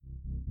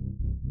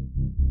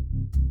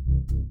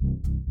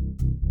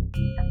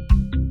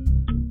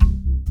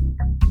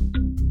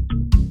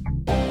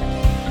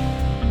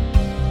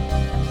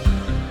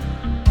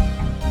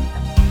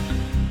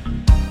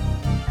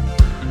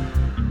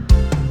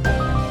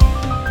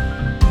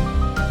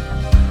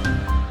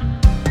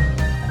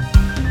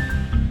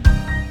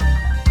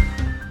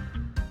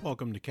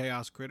Welcome to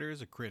Chaos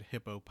Critters, a Crit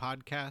Hippo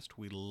podcast.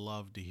 We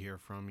love to hear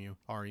from you.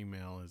 Our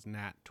email is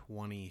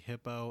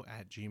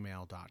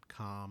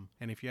nat20hippo@gmail.com.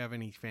 And if you have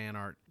any fan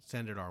art,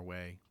 send it our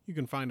way. You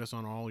can find us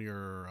on all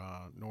your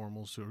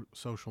normal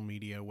social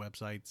media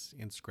websites,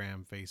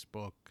 Instagram,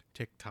 Facebook,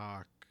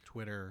 TikTok,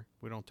 Twitter.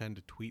 We don't tend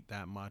to tweet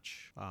that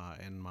much,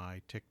 and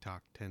my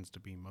TikTok tends to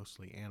be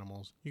mostly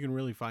animals. You can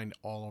really find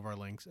all of our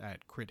links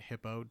at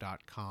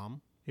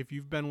crithippo.com. If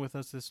you've been with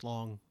us this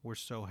long, we're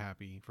so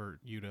happy for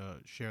you to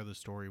share the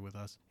story with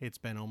us. It's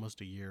been almost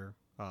a year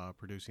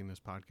producing this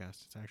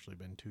podcast. It's actually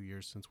been 2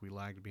 years since we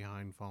lagged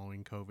behind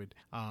following COVID,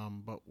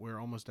 but we're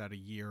almost at a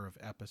year of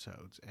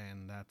episodes,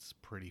 and that's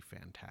pretty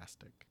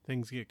fantastic.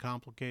 Things get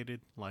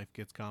complicated, life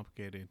gets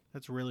complicated.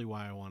 That's really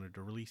why I wanted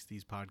to release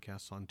these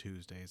podcasts on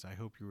Tuesdays. I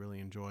hope you really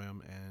enjoy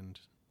them, and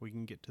we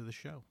can get to the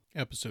show.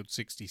 Episode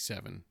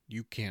 67,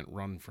 You Can't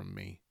Run From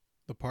Me.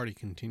 The party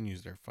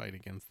continues their fight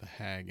against the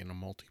hag in a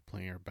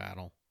multiplayer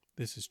battle.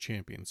 This is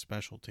Champion's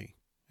specialty,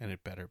 and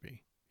it better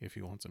be, if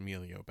he wants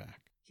Emilio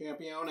back.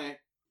 Champione.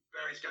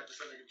 Barry's got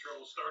this under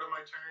control. Start of my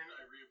turn,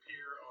 I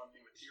reappear on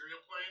the material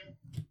plane.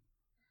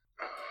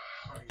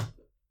 Honey's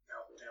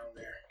now down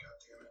there. God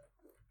damn it.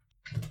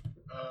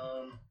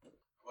 I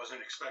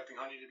wasn't expecting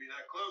Honey to be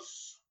that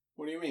close.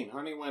 What do you mean?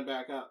 Honey went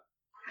back up.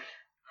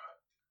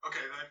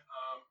 Okay then,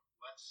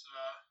 let's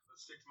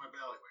stick to my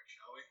bailiwick,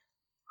 shall we?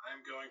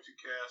 I'm going to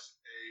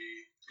cast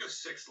let's go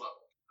 6th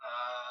level.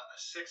 A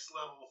 6th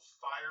level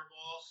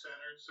fireball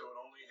centered so it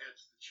only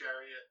hits the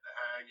chariot, the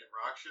hag, and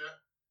Raksha.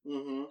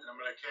 Mm-hmm. And I'm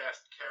going to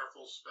cast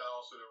Careful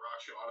Spell so that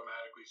Raksha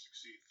automatically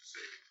succeeds the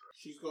saving throw.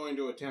 She's going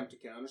to attempt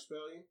to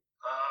counterspell you?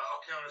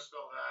 I'll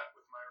counterspell that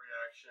with my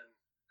reaction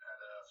at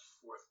a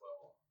 4th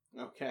level.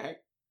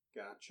 Okay.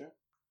 Gotcha.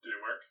 Did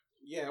it work?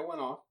 Yeah, it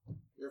went off.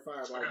 Your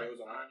fireball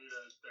goes on. I need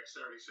a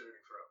dexterity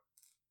saving throw.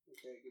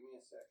 Okay, give me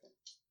a second.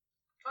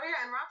 Oh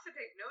yeah, and Raksha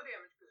takes no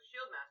damage because of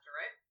Shield Master,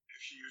 right?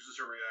 If she uses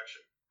her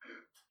reaction.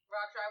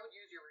 Raksha, I would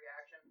use your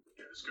reaction.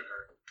 Yeah, this could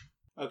hurt.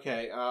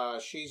 Okay,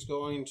 she's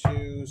going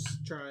to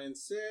try and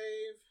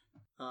save.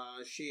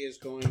 She is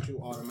going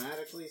to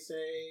automatically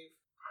save.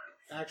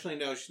 Actually,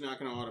 no, she's not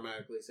going to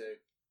automatically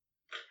save.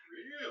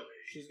 Really?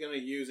 She's going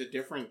to use a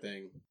different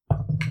thing.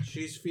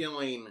 She's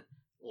feeling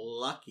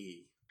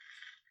lucky.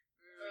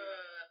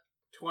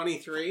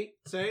 23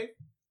 save?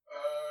 2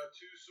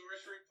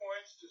 sorcery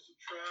points to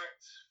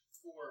subtract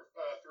 3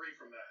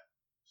 from that.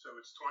 So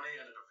it's 20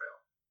 and it'll fail.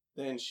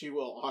 Then she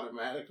will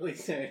automatically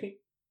save.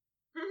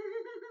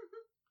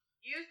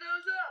 Use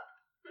those up!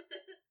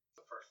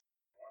 The first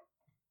one.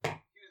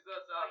 Use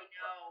those up. I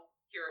know.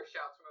 Kira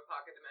shouts from a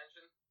pocket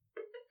dimension.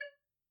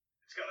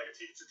 It's got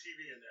it's a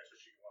TV in there so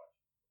she can watch.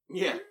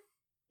 Yeah.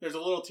 There's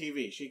a little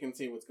TV. She can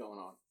see what's going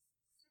on.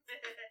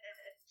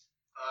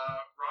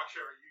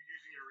 Raksha, are you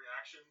using your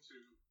reaction to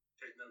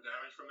take no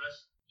damage from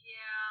this?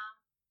 Yeah.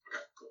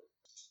 Okay, cool.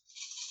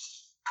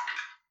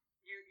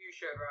 You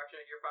should, Raksha.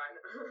 You're fine.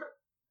 6.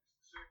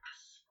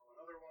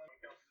 Another one.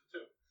 Count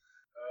to 2.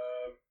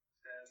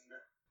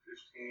 10,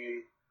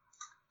 15,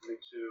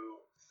 22,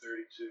 32,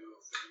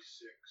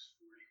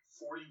 36,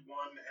 40,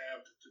 41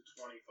 halved to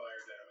 20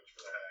 fire damage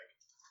for the hag.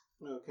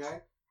 Okay.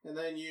 And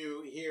then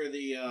you hear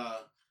the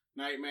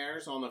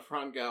nightmares on the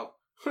front go,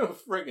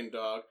 friggin'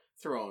 dog,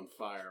 throwing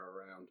fire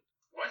around.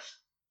 What?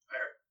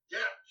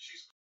 Yeah,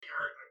 she's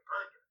hurt. I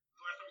burned her.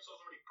 The last time we saw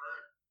somebody burn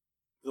her.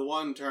 The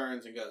one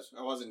turns and goes, I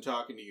wasn't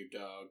talking to you,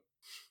 dog.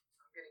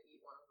 I'm gonna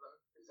eat one of them.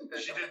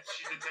 She did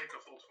take the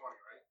full 20,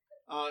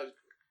 right?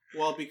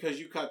 Well, because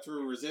you cut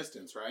through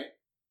resistance, right?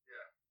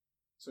 Yeah.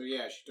 So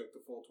yeah, she took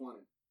the full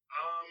 20.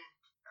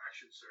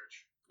 Action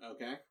surge.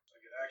 Okay. So I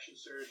get action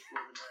surge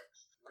for the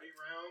next 3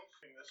 rounds.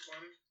 This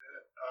one.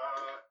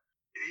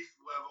 8th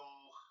level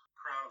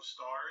Crown of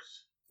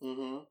Stars.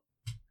 Mm-hmm.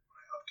 When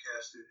I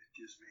upcast it, it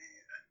gives me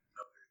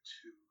another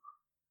 2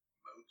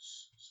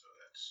 motes. So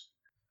that's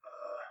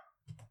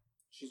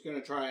She's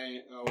gonna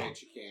try. Oh wait,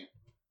 she can't.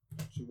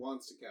 She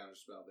wants to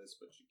counterspell this,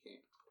 but she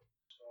can't.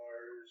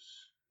 Stars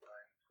 9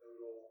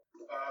 total.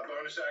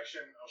 Bonus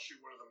action. I'll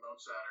shoot one of the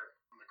motes at her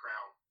from the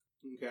crown.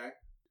 Okay.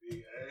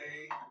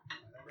 VA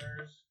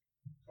numbers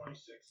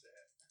 26 to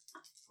hit.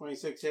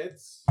 26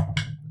 hits.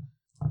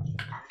 23,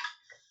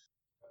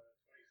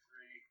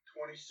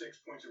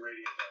 26 points of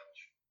radiant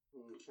damage.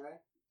 Okay.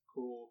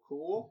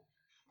 Cool.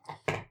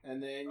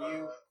 And then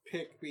you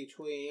pick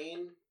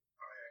between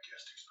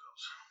cast 2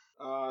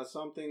 spells.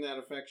 Something that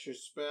affects your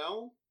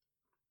spell,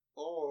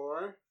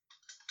 or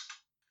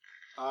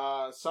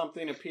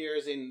something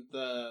appears in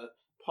the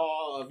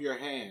paw of your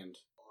hand.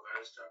 Oh,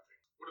 that is tempting.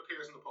 What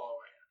appears in the paw of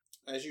my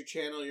hand? As you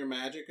channel your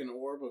magic, an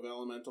orb of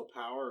elemental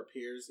power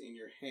appears in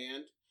your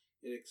hand.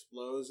 It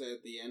explodes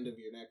at the end of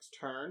your next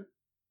turn.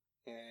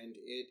 And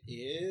it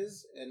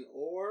is an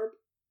orb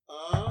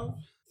of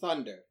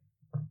thunder.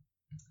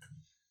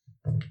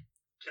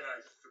 Can I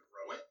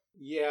throw it?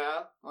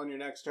 Yeah, on your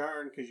next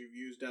turn, because you've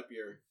used up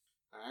your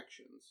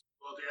actions.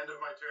 Well, at the end of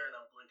my turn,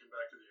 I'm blinking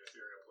back to the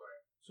ethereal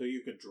plane. So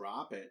you could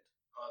drop it.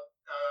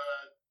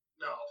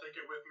 No, I'll take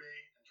it with me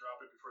and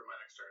drop it before my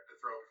next turn. And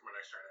throw it before my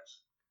next turn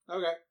ends.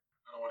 Okay.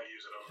 I don't want to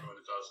use it. I don't know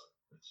what it does.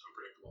 It's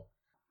unpredictable.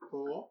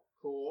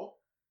 Cool.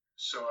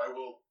 So I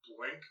will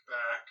blink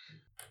back,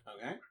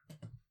 Okay.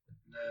 and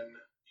then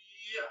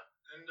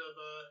end of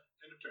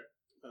turn.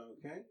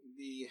 Okay.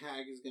 The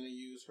hag is going to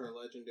use her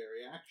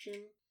legendary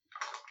action.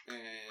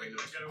 Wait, And did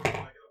I get a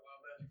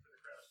wild magic for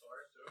the crown of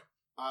stars too?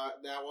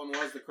 that one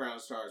was the Crown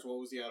of Stars. What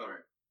was the other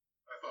one?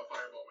 I thought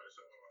fireball might have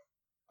said one.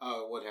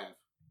 Oh, it would have.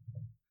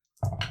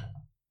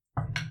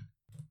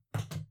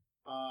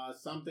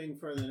 Something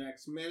for the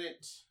next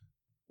minute,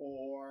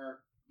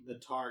 or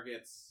the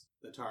target's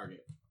the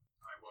target.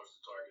 I was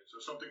the target, so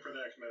something for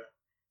the next minute.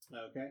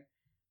 Okay.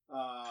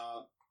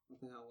 What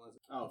the hell was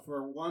it? Oh,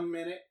 for 1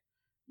 minute,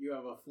 you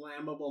have a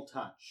flammable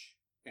touch.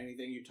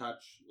 Anything you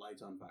touch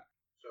lights on fire.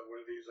 So what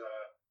are these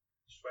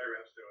spider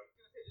ants doing?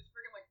 Just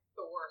freaking like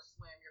Thor,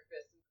 slam your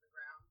fist into the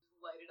ground,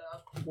 just light it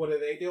up. What are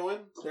they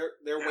doing?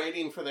 They're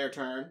waiting for their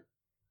turn.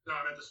 No,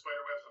 I meant the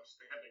spider webs I'm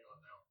standing on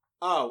now.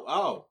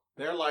 Oh,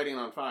 they're lighting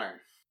on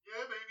fire.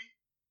 Yeah, baby.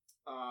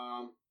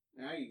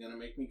 Now you're gonna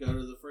make me go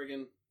to the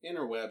friggin'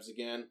 interwebs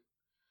again.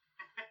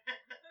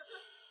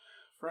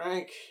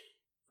 Frank.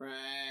 How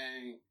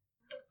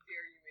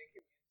dare you make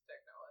him use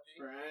technology?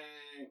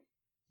 Frank.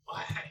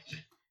 What?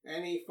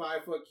 Any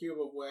 5-foot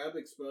cube of web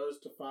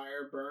exposed to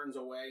fire burns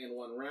away in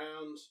 1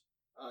 round,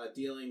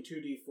 dealing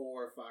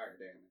 2d4 fire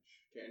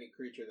damage to any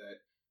creature that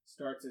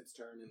starts its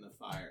turn in the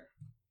fire.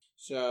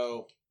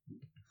 So,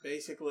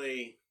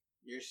 basically,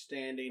 you're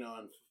standing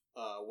on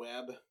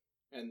web,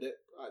 and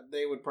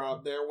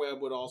their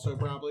web would also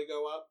probably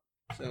go up.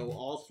 So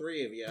all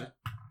 3 of you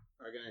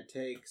are going to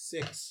take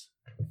 6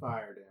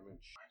 fire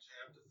damage. Mine's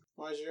halved.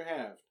 Why's your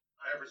halved?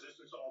 I have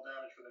resistance to all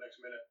damage for the next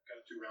minute.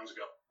 Got it 2 rounds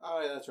ago. Oh,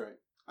 yeah, that's right.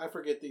 I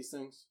forget these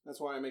things. That's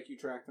why I make you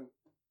track them.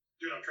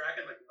 Dude, I'm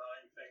tracking like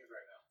 9 things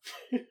right now.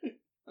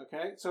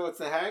 Okay, so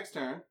it's the hag's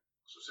turn.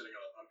 So sitting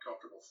on an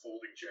uncomfortable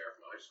folding chair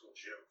from the high school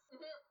gym.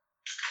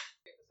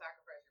 The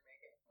sacrifice you're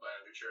making. Buy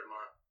a new chair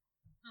tomorrow.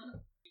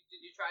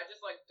 Did you try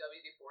just like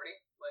WD-40?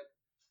 Like,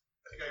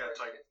 I think I gotta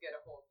tighten. just get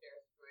a whole chair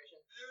situation.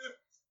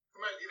 I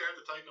might either have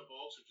to tighten the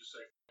bolts or just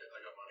say, F it, I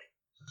got money.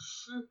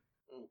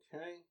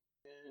 Okay,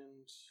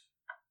 and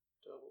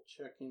double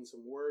checking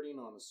some wording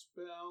on a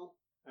spell.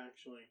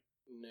 Actually,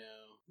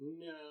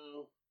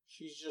 no.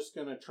 She's just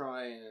gonna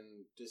try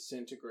and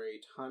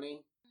disintegrate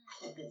Honey.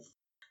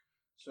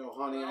 So,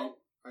 Honey,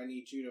 I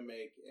need you to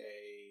make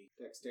a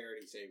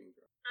dexterity saving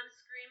throw. I'm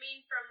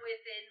screaming from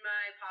within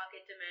my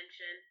pocket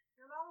dimension.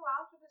 You're not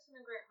allowed to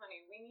disintegrate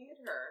Honey. We need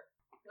her.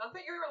 Not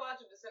that you're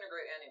allowed to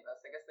disintegrate any of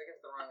us. I guess that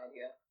gives the wrong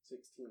idea.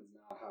 16's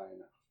not high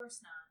enough. Of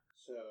course not.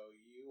 So,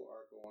 you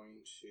are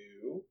going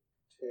to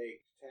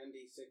take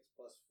 10d6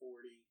 plus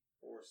 40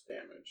 force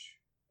damage,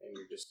 and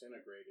you're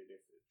disintegrated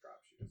if it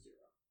drops you to 0.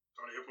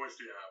 How many hit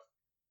points do you have?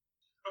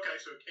 Okay,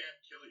 so it can't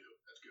kill you.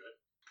 That's good.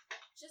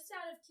 Just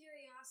out of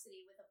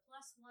curiosity, with a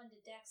 +1 to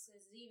Dex,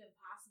 is it even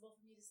possible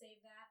for me to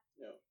save that?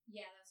 No.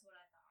 Yeah, that's what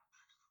I thought.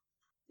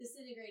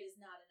 Disintegrate is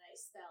not a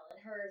nice spell, and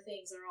her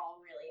things are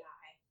all really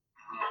high.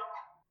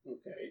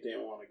 Okay,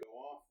 didn't want to go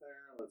off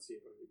there. Let's see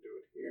if I can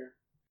do it here.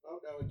 Oh,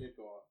 no, it did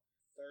go off.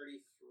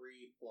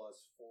 33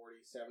 plus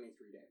 40,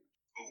 73 damage.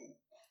 Ooh.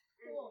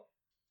 Cool.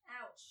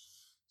 Ouch.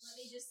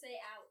 Let me just say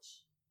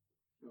ouch.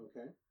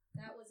 Okay.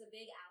 That was a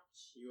big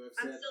ouch. You have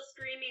I'm said still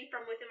screaming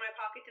from within my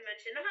pocket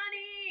dimension,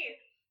 Honey!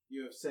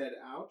 you have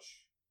said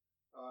ouch.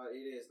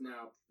 It is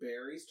now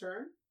Barry's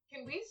turn.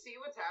 Can we see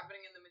what's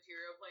happening in the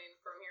material plane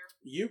from here?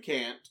 You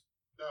can't.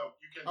 No,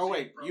 you can Oh, see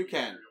wait, from you the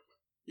can. material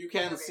plane. You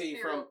can Okay, see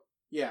here. from...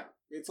 Yeah,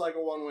 it's like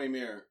a one-way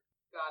mirror.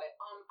 Got it.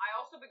 I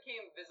also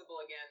became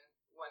visible again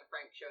when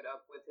Frank showed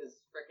up with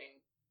his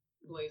freaking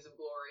blaze of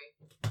glory.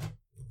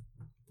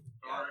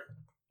 Alright.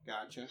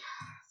 Gotcha.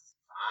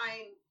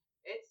 Fine.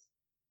 It's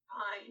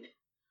fine.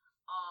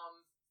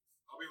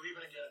 I'll be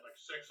leaving again in like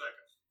 6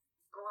 seconds.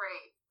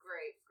 Great.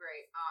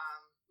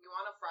 You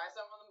want to fry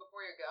some of them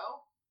before you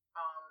go?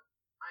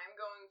 I'm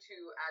going to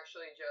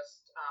actually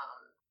just,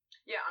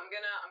 I'm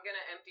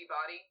gonna empty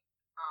body,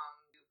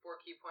 do 4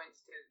 key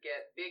points to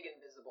get big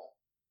invisible,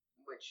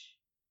 which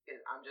is,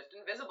 I'm just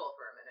invisible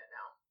for a minute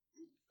now.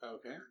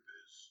 Okay.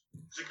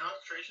 Is it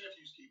concentration if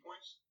you use key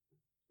points?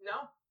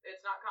 No,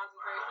 it's not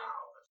concentration.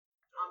 Wow.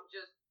 I'm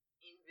just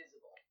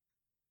invisible.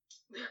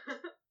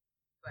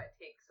 But I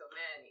take so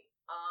many.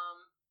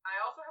 I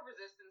also have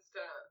resistance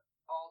to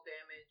all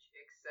damage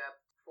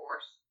except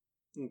force.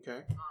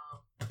 Okay.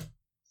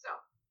 So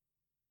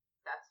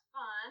that's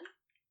fun.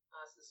 So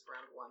this is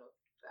round 1 of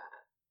that.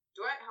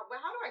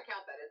 How do I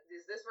count that?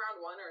 Is this round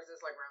 1 or is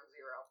this like round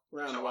 0?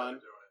 Round So 1.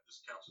 I'm doing it.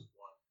 This counts as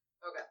 1.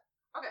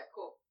 Okay,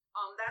 cool.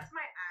 That's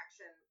my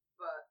action,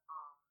 but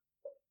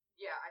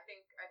yeah, I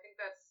think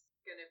that's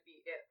gonna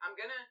be it. I'm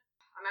gonna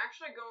I'm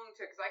actually going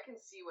to, because I can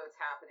see what's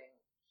happening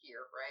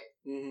here, right?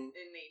 Mm-hmm.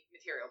 In the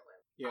material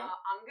plane. Yeah.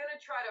 I'm going to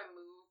try to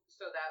move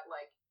so that,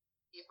 like,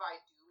 if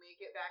I do make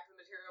it back to the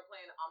material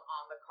plane, I'm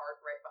on the cart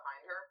right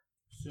behind her.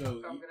 So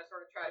I'm going to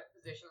sort of try to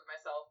position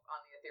myself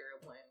on the ethereal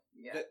plane.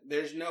 Yeah.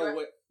 there's no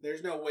way.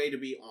 There's no way to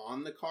be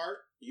on the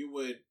cart. You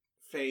would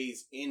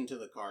phase into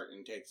the cart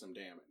and take some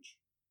damage.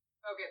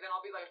 Okay, then I'll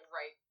be, like,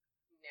 right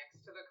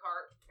next to the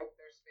cart if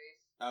there's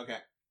space.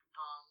 Okay.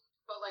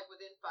 But, like,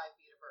 within 5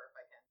 feet of her if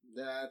I can.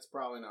 That's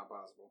probably not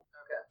possible.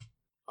 Okay.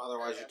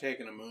 Otherwise, Okay. you're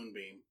taking a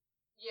moonbeam.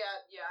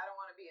 Yeah, I don't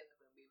want to be in the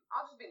moonbeam.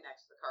 I'll just be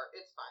next to the cart.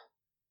 It's fine.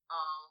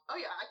 Oh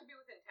yeah, I could be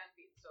within 10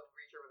 feet, so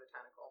reach her with a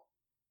tentacle.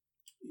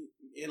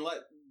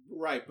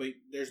 Right, but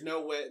there's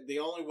no way. The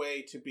only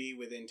way to be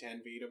within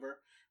 10 feet of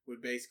her would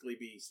basically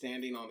be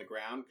standing on the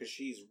ground because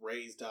she's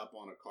raised up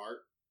on a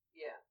cart.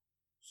 Yeah.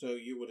 So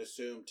you would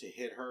assume to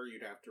hit her,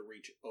 you'd have to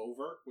reach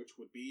over, which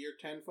would be your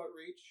 10-foot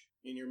reach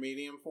in your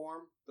medium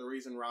form. The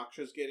reason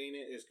Raksha's getting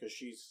it is because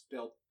she's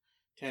still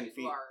 10 She's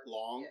feet large,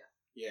 long. yeah.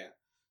 Yeah.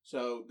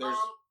 So there's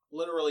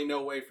literally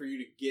no way for you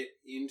to get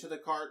into the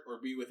cart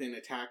or be within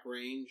attack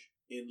range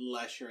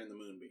unless you're in the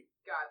moonbeam.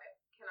 Got it.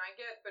 Can I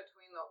get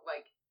between the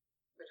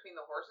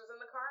horses and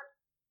the cart?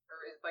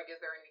 Or is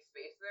there any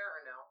space there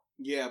or no?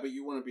 Yeah, but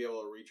you wouldn't be able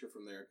to reach her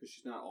from there because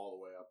she's not all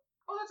the way up.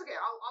 Oh, that's okay.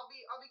 I'll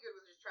be good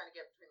with just trying to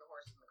get between the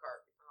horses and the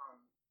cart.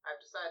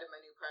 I've decided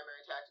my new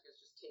primary tactic is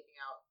just taking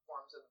out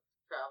forms of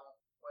travel,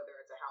 whether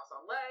it's a house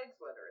on legs,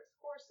 whether it's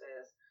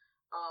horses.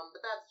 But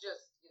that's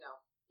just,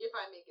 if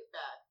I make it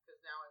back, because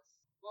now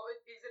it's... Well,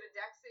 is it a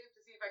dex save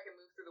to see if I can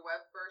move through the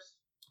web first?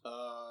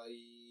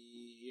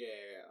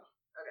 Yeah.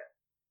 Okay.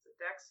 So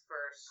dex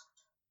first.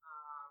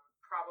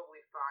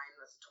 Probably fine.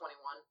 That's 21.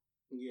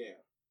 Yeah.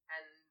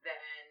 And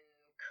then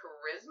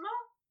charisma?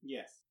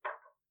 Yes.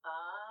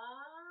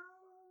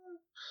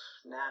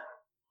 Nah.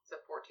 It's a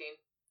 14.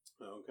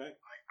 Okay.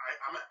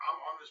 I'm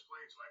on this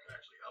plane, so I can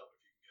actually help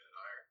if you can get it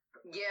higher.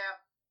 Yeah.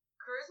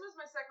 Charisma's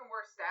my second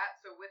worst stat,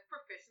 so with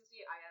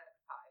proficiency, I add a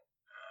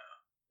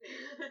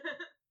 5.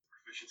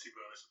 Proficiency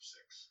bonus of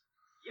 6.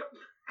 Yep.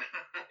 I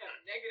have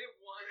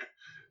 -1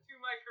 to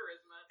my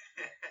charisma,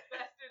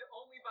 bested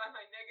only by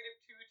my -2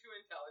 to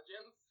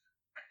intelligence.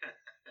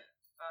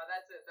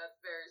 That's it. That's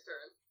Barry's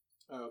turn.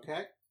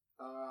 Okay.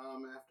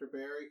 After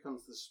Barry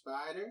comes the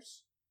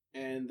spiders,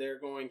 and they're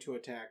going to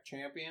attack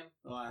Champion.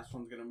 The last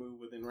one's going to move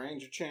within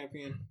range of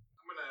Champion.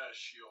 I'm gonna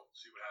shield,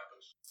 see what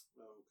happens.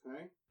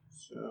 Okay.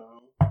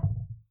 So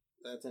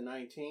that's a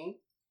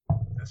 19.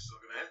 That's still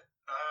gonna hit.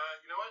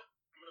 You know what?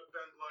 I'm gonna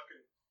bend luck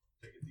and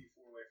take a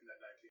D4 away from that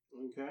 19.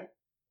 Okay.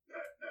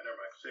 Never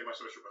mind. Save my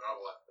social, but not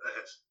a lot. That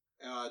hits.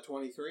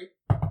 23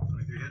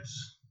 23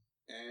 hits.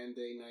 and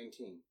a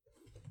 19.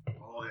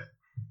 All hit.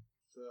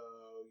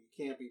 So you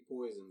can't be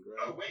poisoned, right?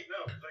 Oh wait,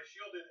 no, because I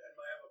shielded and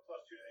I have a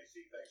 +2 to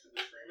AC thanks to the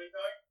screaming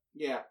die.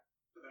 Yeah.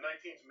 So the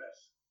 19's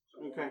miss. So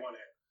Okay. only 1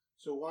 hit.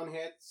 So 1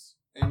 hits,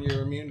 and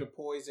you're immune to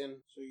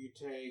poison. So you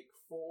take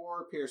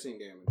 4 piercing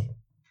damage.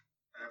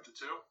 After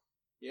 2.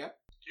 Yep.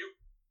 Cute.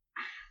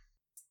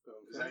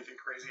 Does Okay. anything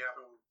crazy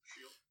happen with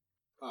shield?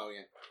 Oh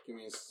yeah. Give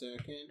me a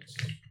second.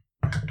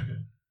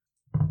 Good.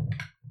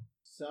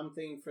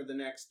 Something for the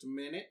next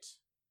minute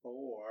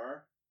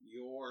or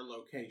your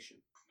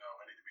location. No,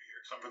 I need to be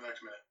here. Something for the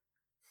next minute.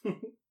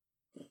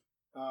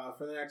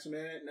 For the next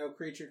minute, no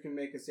creature can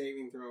make a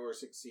saving throw or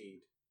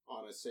succeed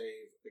on a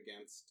save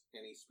against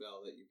any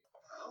spell that you.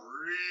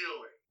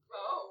 Really?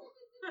 Oh.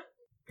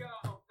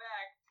 Go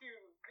back to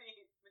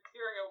the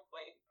material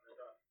plane. I'm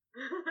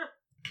done.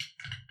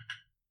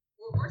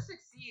 Or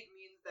succeed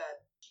means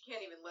that she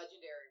can't even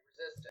legendary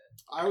resist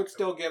it. I would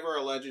still give her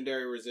a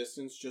legendary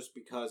resistance just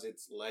because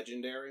it's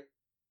legendary,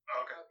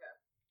 Oh, okay. Okay.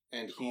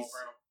 and Cool,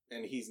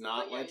 Brandon. he's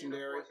not But yeah,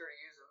 legendary. You can force her to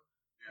use them.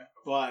 Yeah.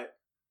 But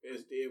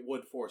it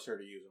would force her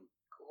to use them.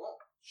 Cool.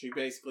 She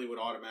basically would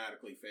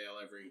automatically fail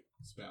every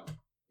spell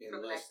For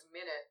the next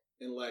minute.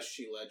 unless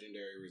she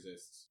legendary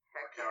resists.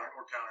 Heck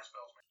Or counter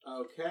spells.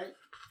 Okay,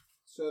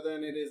 so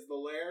then it is the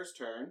lair's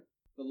turn.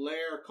 The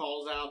lair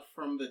calls out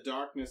from the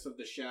darkness of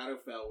the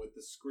Shadowfell with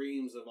the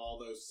screams of all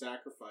those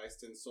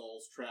sacrificed and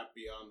souls trapped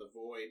beyond the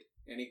void.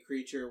 Any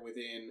creature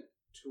within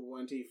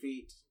 20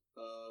 feet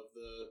of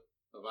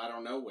I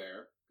don't know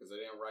where, because I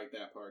didn't write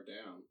that part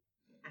down.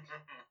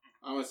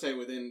 I'm going to say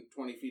within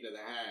 20 feet of the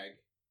hag,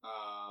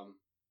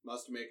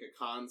 must make a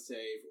con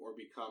save or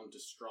become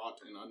distraught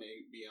and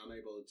be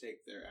unable to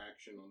take their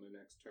action on the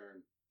next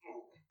turn.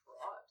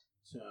 What?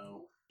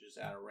 So, just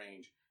out of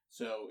range.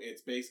 So,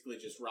 it's basically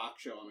just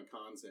Raksha on a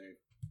con save.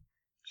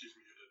 She's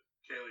muted.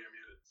 Kaylee, you're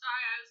muted.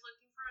 Sorry, I was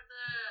looking for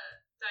the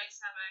dice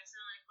tab. I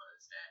accidentally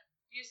closed it.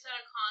 You said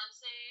a con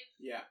save?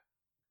 Yeah.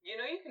 You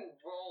know you can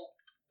roll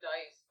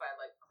dice by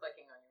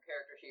clicking on your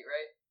character sheet,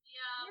 right?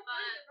 Yeah, You're but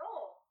fine to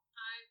roll.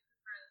 I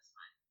prefer this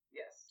one.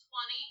 Yes.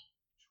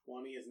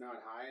 20. 20 is not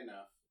high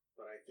enough,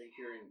 but I think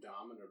you're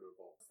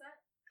indomitable. What's that?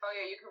 Oh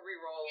yeah, you can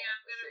re-roll Yeah,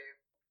 I'm the gonna- save.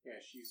 Yeah,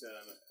 she's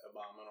an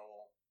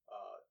abominable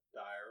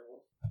dire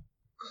wolf.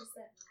 What does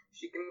that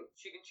mean?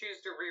 She can choose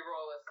to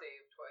re-roll a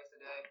save twice a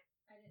day.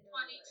 I didn't know.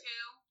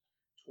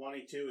 22.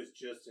 22 is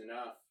just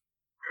enough.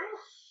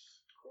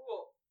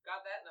 Cool.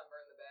 Got that number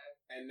in the bag.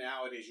 And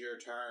now it is your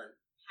turn.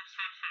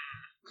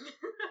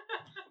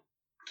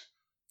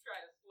 Try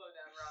to slow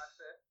down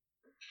Roxas.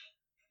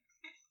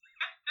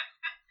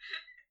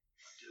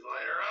 You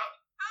light her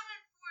up.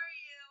 Coming for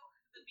you.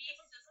 The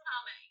beast is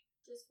coming.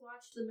 Just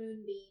watch the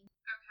moonbeam.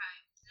 Okay.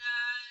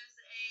 Does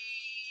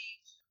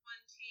a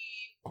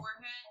 24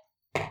 hit?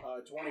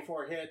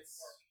 24 hits.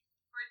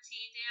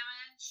 14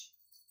 damage.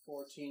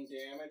 14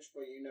 damage,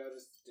 but you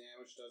notice the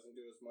damage doesn't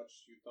do as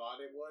much as you thought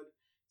it would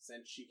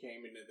since she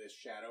came into this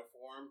shadow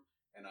form,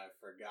 and I've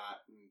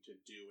forgotten to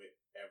do it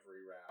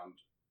every round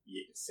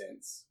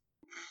since.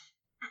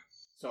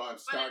 So I'm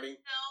starting.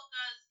 But it still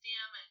does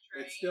damage,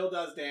 right? It still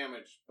does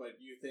damage, but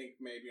you think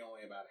maybe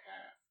only about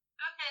half.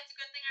 Okay, it's a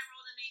good thing I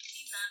rolled an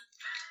 18 then.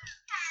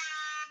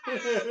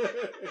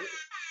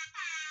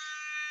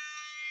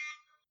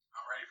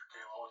 I'm ready for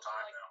Kayla all the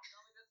time now.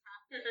 Tell me this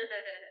happens.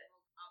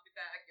 I'll be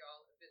back,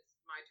 y'all. If it's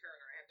my turn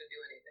or I have to do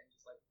anything,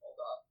 just hold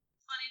up.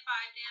 25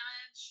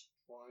 damage.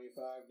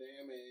 25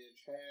 damage,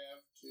 half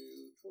to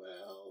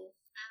 12.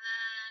 And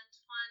then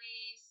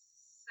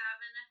 27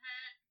 a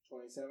hit.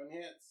 27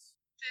 hits.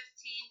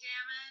 15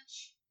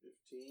 damage.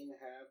 15,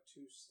 half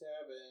to 7.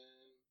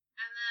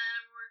 And then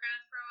we're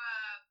going to throw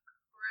a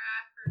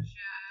Cracker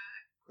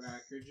Jack.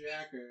 Cracker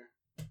Jacker.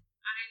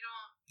 I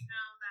don't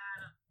know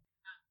that.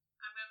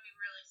 I'm going to be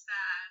really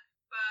sad.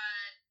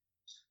 But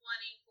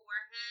 24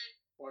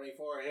 hit.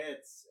 24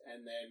 hits,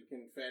 and then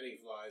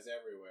confetti flies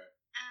everywhere.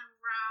 And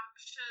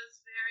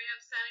Raksha's very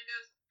upset and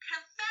goes,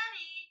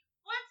 Confetti?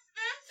 What's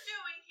this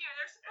doing here?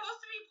 There's supposed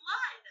to be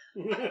blood.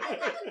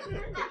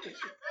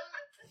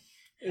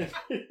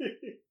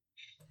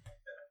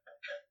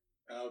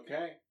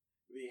 Okay.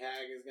 The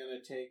hag is going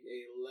to take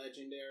a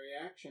legendary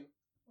action.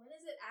 When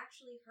is it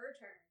actually her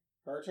turn?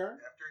 Her turn?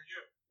 After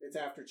you. It's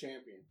after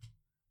champion.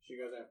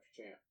 She goes after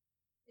champ.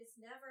 It's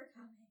never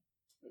coming.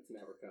 It's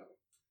never coming.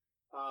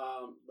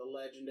 The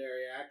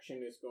legendary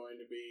action is going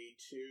to be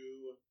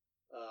 2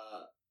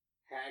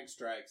 hag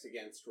strikes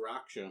against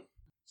Raksha.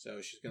 So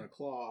she's going to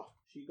claw.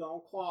 She going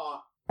to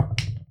claw.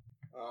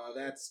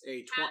 That's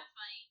a Cat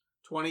fight.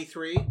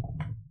 23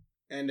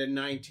 and a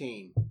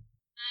 19. 19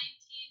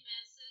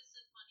 misses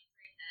to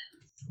 23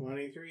 hits.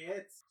 23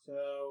 hits.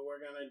 So we're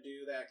going to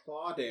do that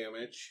claw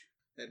damage.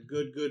 That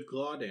good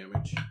claw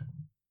damage.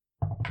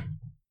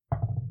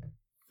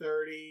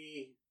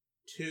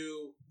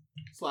 32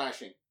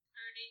 slashing. 32.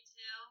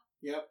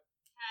 Yep.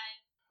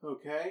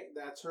 Okay,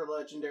 that's her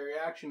legendary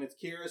action. It's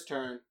Kira's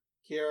turn.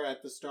 Kira,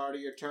 at the start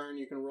of your turn,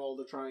 you can roll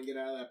to try and get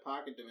out of that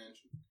pocket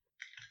dimension.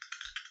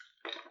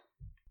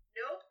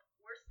 Nope,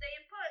 we're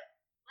staying put.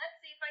 Let's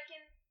see if I can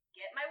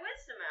get my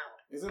wisdom out.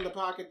 Isn't the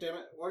pocket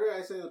dimension... What did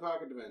I say the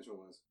pocket dimension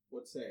was?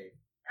 What save?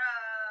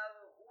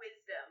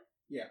 Wisdom.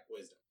 Yeah,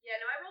 wisdom. Yeah,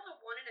 no, I rolled a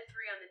 1 and a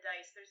 3 on the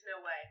dice. There's no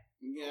way.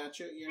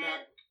 Gotcha, you're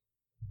not...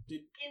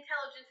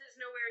 Intelligence is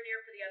nowhere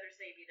near for the other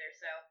save either,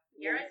 so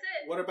here I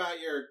sit. What about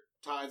your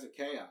Tides of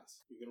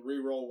Chaos? You can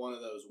re-roll one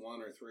of those,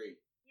 1 or 3.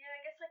 Yeah, I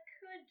guess I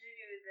could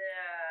do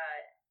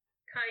that.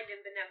 Kind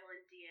and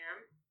benevolent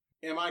DM.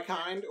 Am I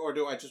kind, or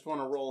do I just want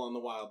to roll on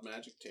the wild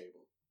magic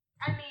table?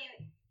 I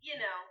mean, you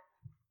know,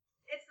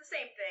 it's the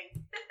same thing.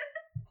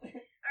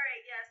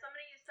 Alright, yeah, so I'm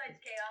gonna use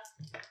Tides of Chaos.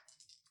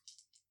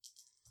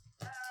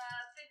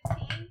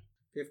 15.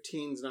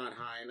 15's not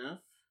high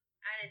enough.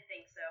 I didn't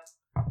think so.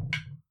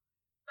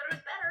 But it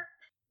was better.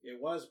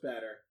 It was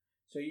better.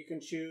 So you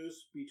can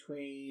choose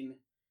between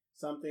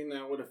something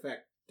that would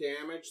affect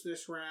damage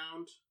this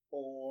round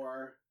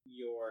or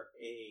your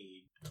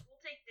aid.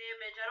 We'll take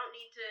damage. I don't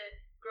need to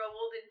grow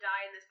old and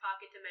die in this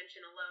pocket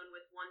dimension alone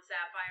with 1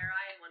 sapphire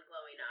eye and 1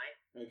 glowing eye.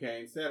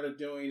 Okay, instead of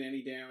doing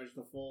any damage,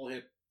 the full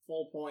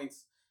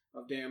points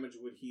of damage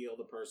would heal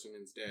the person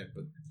instead,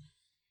 but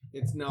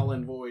it's null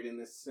and void in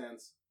this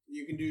sense.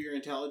 You can do your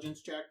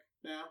intelligence check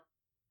now.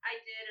 I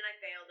did, and I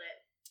failed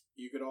it.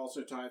 You could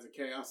also Tides of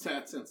Chaos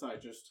that since I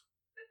just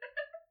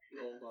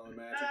rolled on the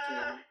magic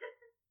table.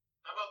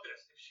 How about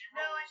this? If she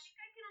No, I rolls... think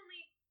I can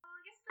only... Oh, I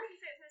guess it doesn't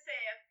say. It's going to say...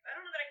 I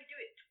don't know that I can do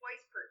it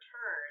twice per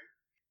turn,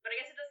 but I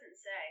guess it doesn't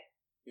say.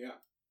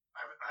 Yeah.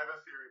 I have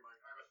a theory,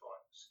 Mike. I have a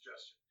thought,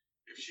 suggestion.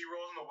 If she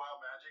rolls in the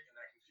wild magic and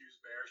that confused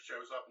bear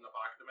shows up in the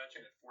pocket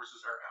dimension, it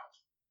forces her out.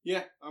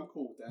 Yeah, I'm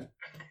cool with that.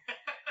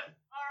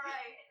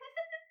 Alright.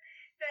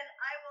 Then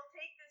I will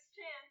take this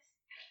chance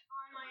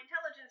on my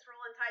intelligence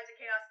roll and Tides of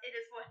Chaos it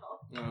as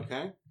well.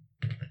 Okay.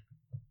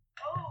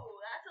 Oh,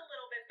 that's a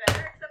little bit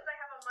better, except I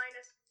have a -1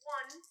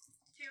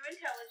 to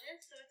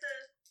intelligence, so it's a...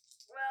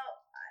 Well,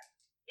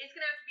 it's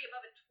going to have to be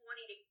above a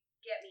 20 to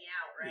get me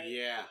out, right?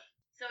 Yeah.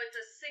 So it's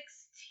a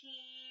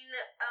 16.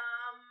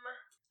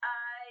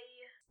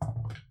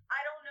 I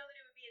don't know that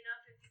it would be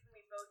enough if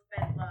we both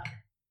bent luck.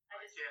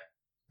 I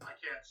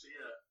can't see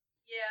it.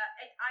 Yeah,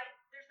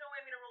 there's no way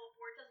I'm gonna roll a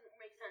 4. It doesn't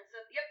make sense. So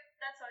yep,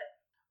 that's it.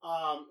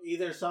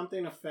 Either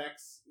something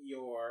affects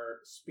your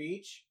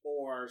speech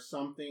or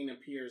something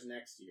appears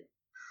next to you.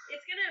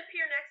 It's gonna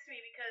appear next to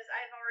me because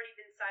I've already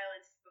been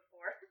silenced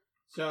before.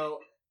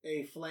 So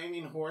a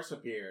flaming horse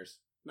appears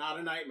Not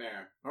a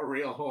nightmare. A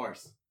real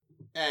horse.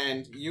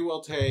 And you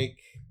will take...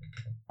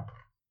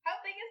 How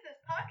big is this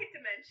pocket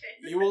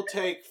dimension? You will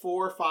take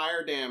 4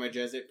 fire damage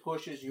as it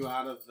pushes you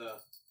out of the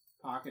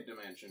pocket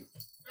dimension.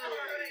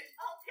 Alright,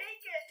 I'll take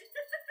it.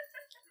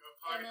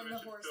 And then the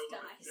horse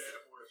dies.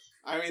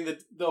 I mean,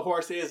 the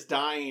horse is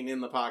dying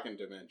in the pocket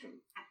dimension.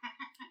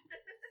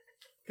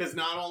 Because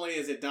not only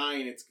is it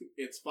dying,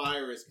 its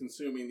fire is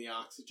consuming the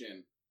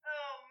oxygen.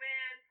 Oh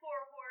man, poor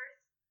horse.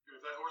 If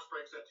that horse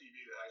breaks that TV,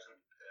 the guy's gonna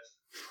be pissed.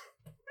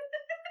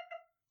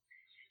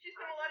 She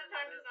spent a lot of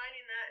time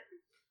designing that.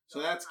 So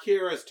that's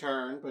Kira's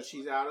turn, but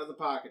she's out of the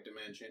pocket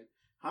dimension.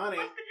 Honey,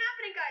 What's been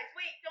happening, guys?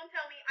 Wait, don't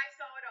tell me. I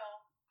saw it all.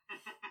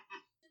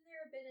 Shouldn't there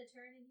have been a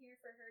turn in here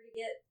for her to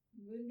get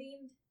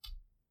moonbeamed?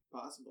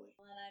 possibly.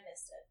 Well, and I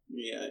missed it.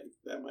 Yeah,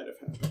 that might have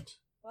happened.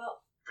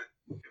 Well,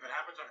 If it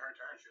happens on her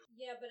turn, she'll.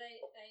 yeah, but I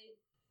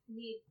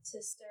need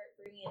to start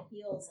bringing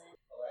heals in.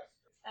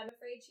 I'm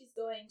afraid she's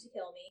going to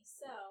kill me,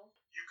 so...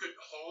 You could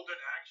hold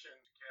an action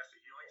to cast a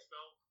healing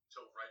spell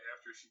until right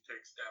after she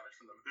takes damage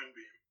from the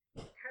moonbeam.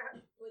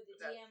 Would the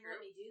That's DM true.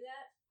 let me do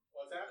that?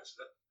 What's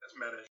that? That's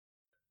meta.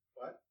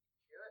 What?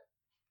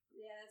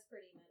 Yeah, that's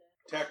pretty meta.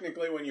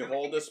 Technically, when you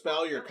hold a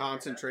spell, you're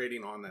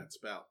concentrating on that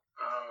spell.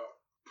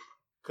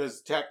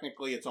 Because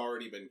technically it's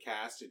already been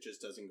cast, it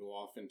just doesn't go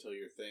off until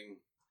your thing...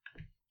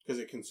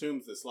 Because it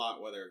consumes the slot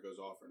whether it goes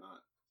off or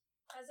not.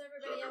 How's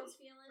everybody else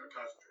feeling? For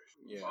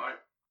concentration. Yeah. Fine.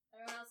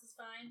 Everyone else is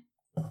fine?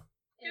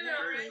 In Yeah, that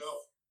very case,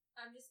 well.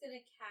 I'm just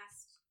gonna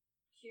cast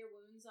Cure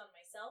Wounds on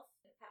myself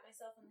and pat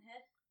myself on the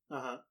head.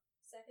 Uh-huh.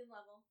 Second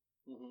level.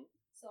 Mm-hmm.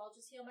 So I'll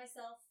just heal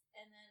myself,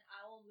 and then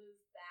I will move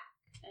back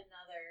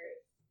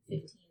another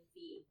 15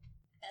 feet.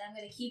 And I'm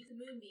gonna keep the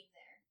moonbeam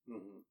there.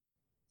 Mm-hmm.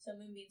 So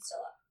moonbeam's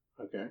still up.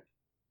 Okay.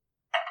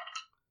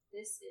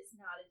 This is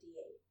not a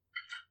D8.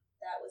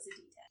 That was a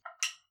D10.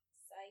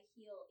 So I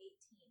heal 18.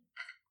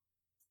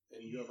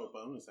 And you have a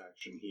bonus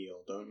action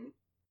heal, don't you?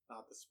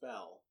 Not the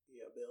spell,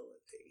 the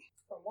ability.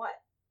 From what?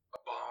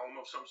 A bomb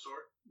of some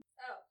sort.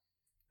 Oh,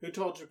 Who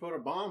told you to put a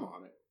bomb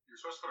on it? You're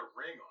supposed to put a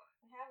ring on it.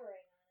 I have a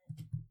ring on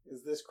it.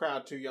 Is this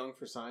crowd too young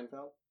for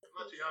Seinfeld? I'm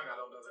not too young. I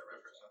don't know that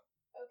reference.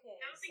 Huh? Okay,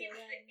 I don't think so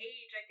it's then... the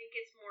age. I think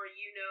it's more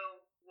you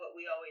know what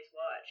we always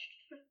watched.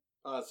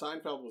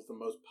 Seinfeld was the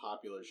most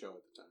popular show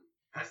at the time.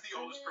 As the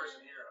oldest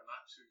person here, I'm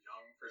not too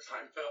young for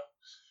Seinfeld.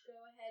 Go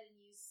ahead and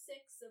use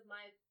 6 of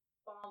my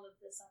Bomb of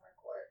the Summer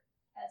Court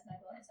as my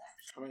bonus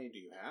action. How many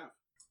do you have?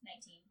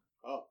 19.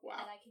 Oh,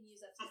 wow. And I can use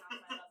up to half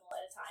my level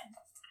at a time.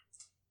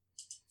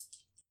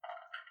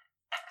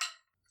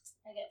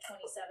 I get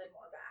 27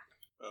 more back.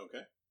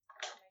 Okay.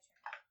 My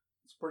turn.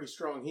 It's a pretty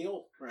strong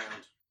heal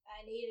round.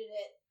 I needed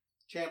it.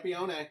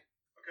 Champione.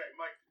 Okay,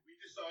 Mike, did we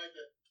decide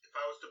that if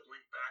I was to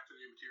blink back to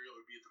the material,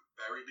 it would be at the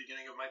very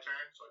beginning of my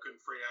turn, so I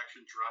couldn't free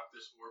action drop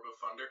this Orb of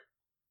Thunder?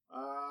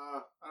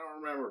 I don't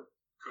remember.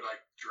 Could I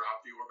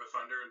drop the Orb of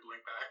Thunder and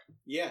blink back?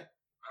 Yeah.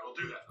 I will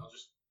do that. I'll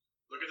just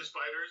look at the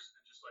spiders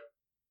and just like,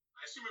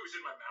 I assume it was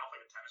in my mouth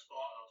like a tennis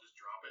ball, and I'll just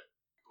drop it,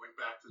 blink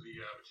back to the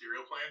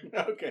material plane.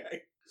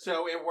 Okay.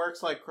 So it works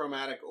like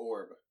Chromatic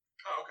Orb.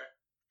 Oh, okay.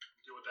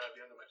 Deal with that at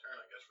the end of my turn,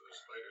 I guess, for those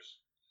spiders.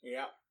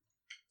 Yeah.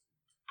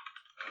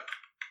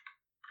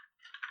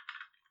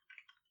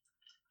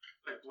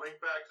 I blink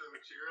back to the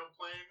material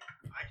plane.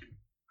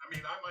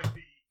 I might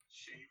be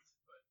shaved,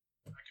 but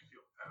I can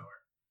feel the power.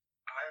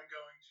 I am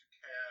going to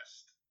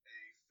cast a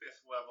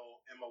 5th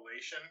level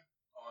immolation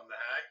on the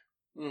hag.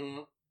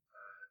 Mm-hmm.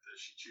 Does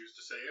she choose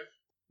to save?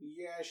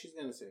 Yeah, she's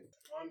gonna save.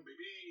 1,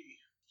 baby.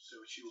 So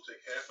she will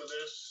take half of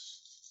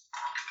this.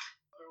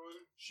 Other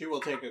one. She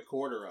will take a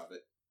quarter of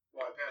it.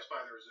 Well, I pass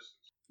by the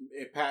resistance.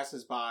 It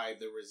passes by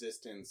the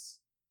resistance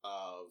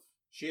of...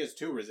 She has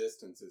 2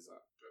 resistances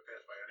up. Do I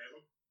pass by any of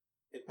them?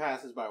 It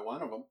passes by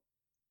one of them.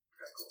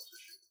 Okay, cool. So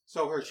she...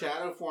 So her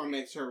shadow form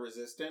makes her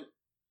resistant,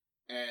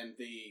 and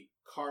the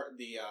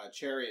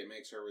chariot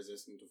makes her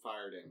resistant to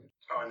fire damage.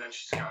 Oh, and then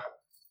she's got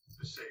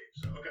the save.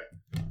 So, okay.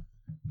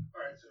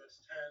 Alright, so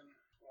it's 10,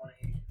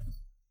 20,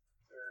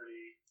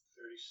 30,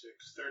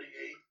 36,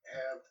 38,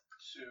 halved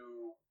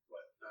to,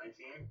 what,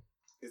 19?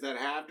 Is that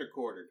halved or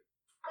quartered?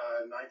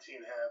 19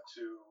 halved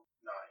to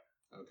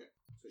 9, Okay.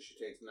 So she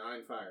takes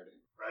 9 fire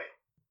damage. right?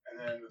 And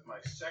then with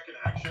my second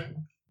action,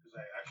 because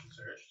I action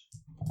surged,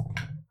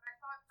 I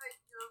thought that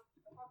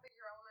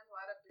your elemental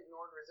adept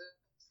ignored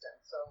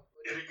resistance, so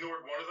it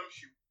ignored one of them.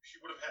 She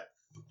would have had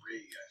 3,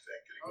 I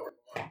think. It ignored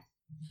one.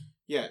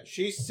 Yeah,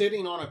 she's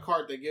sitting on a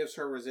cart that gives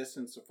her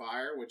resistance to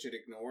fire, which it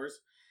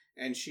ignores,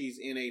 and she's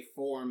in a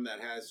form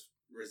that has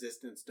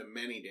resistance to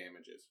many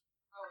damages.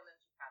 oh, and then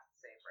she passed the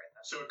save, right?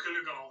 That's So it could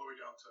have gone all the way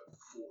down to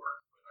 4,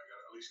 but I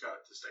at least got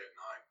it to stay at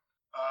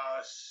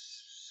 9.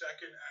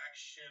 Second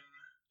action.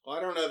 Well, I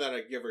don't know that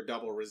I'd give her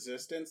double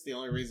resistance. The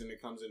only reason it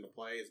comes into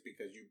play is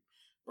because you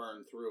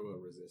burn through a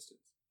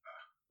resistance.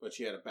 But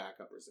she had a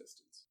backup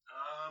resistance.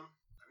 I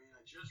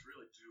just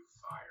really do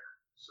fire.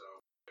 So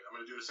I'm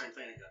going to do the same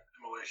thing again.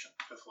 Immolation,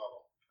 5th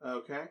level.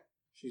 Okay.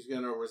 She's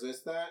going to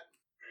resist that.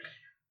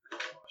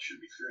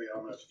 Should be 3.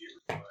 I'm going to have to give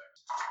her 5.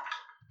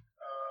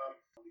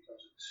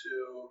 Becomes a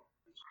 2.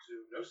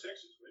 22. No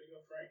sixes. Way to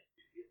go, Frank.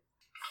 Idiot.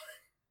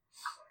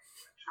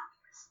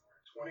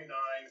 29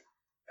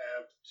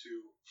 half to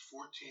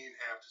 14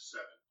 half to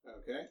 7.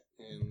 Okay,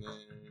 and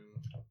then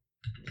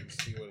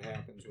let's see what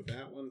happens with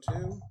that one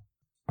too.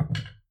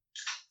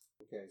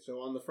 Okay,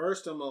 so on the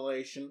first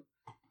immolation,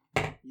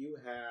 you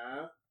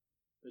have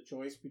the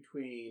choice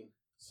between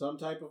some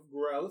type of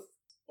growth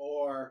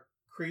or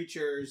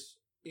creatures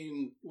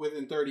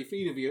within 30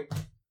 feet of you. Some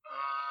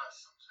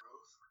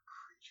growth or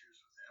creatures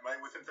within. Am I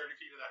within 30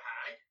 feet of the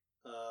hag?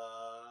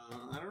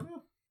 I don't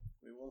know.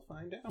 We will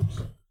find out.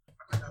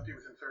 I might not be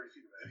within 30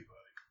 feet of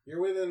anybody.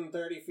 You're within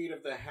 30 feet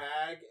of the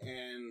hag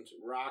and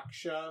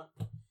Raksha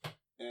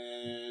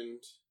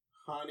and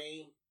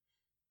Honey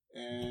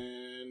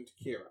and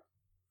Kira.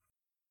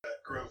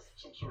 Growth.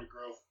 Some sort of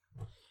growth.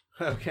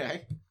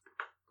 Okay.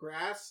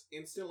 Grass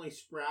instantly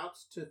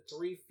sprouts to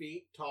 3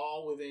 feet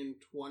tall within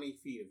 20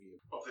 feet of you.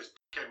 Well, if this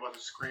kid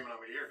wasn't screaming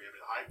over here, maybe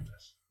to hide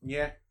this.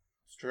 Yeah,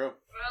 it's true.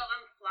 Well,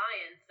 I'm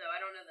flying, so I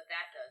don't know that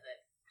does it.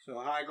 So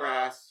high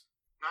grass.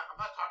 I'm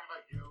not talking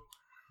about you.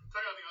 I'm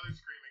talking about the other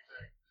screaming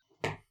thing.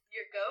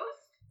 Your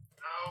ghost?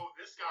 No,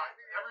 this guy.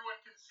 Everyone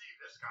can see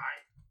this guy.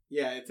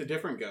 Yeah, it's a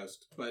different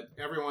ghost, but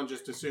everyone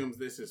just assumes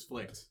this is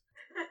Flicks.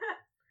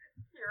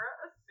 Kira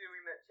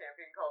assuming that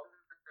Champion called him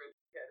a good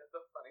kid is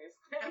the funniest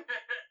thing.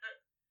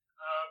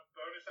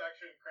 Bonus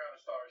action, Crown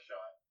of Star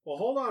shot. Well,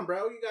 hold on,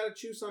 bro. You got to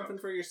choose something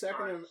for your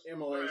second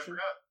immolation. I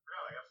forgot.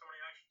 I got so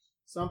many actions.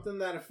 Something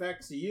that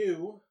affects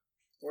you,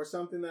 or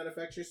something that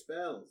affects your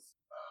spells.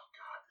 Oh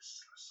god, this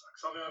is gonna suck.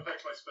 Something that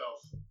affects my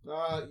spells.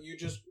 You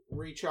just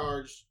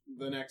recharge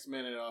the next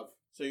minute of.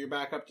 So you're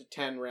back up to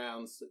 10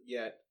 rounds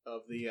yet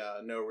of the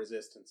no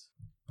resistance.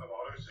 Of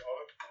auto.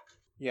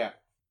 Yeah.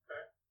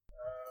 Okay.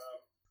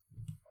 Well,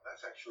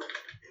 that's actually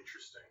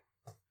interesting.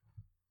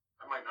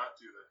 I might not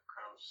do the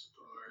Crown of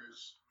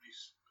Stars.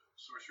 These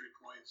sorcery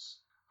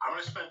points. I'm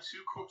going to spend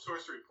 2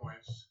 sorcery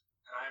points,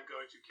 and I am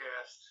going to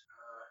cast.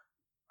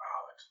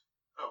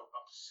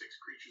 Up to 6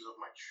 creatures of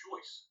my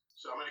choice.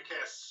 So I'm going to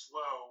cast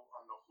Slow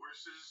on the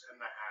horses and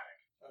the hag.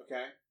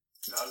 Okay.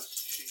 Does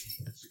she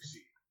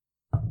succeed?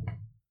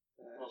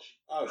 Well,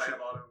 I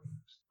have auto.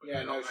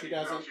 Yeah, no, she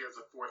doesn't. She has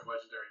a 4th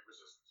legendary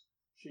resistance.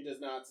 She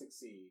does not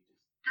succeed.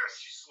 Yes,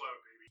 she's slow,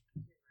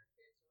 baby.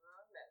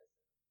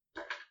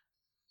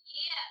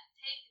 Yeah,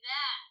 take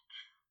that.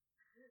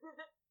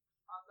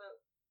 Also,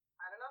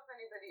 I don't know if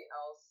anybody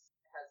else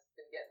has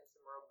been getting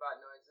some robot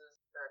noises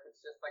or if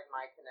it's just like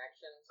my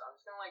connection, so I'm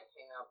just gonna like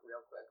hang up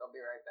real quick. I'll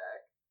be right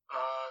back.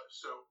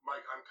 So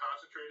Mike, I'm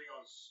concentrating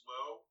on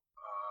slow.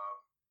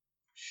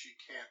 She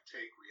can't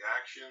take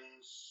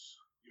reactions.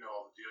 You know,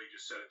 all the deal. You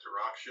just said it to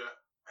Raksha.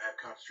 I have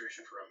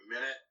concentration for a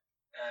minute,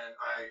 and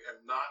I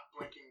am not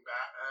blinking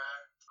back.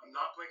 I'm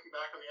not blinking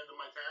back on the end of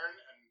my turn,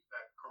 and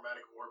that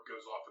chromatic orb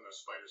goes off in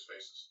those spiders'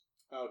 faces.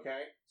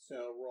 Okay,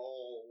 so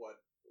roll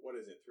what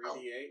is it?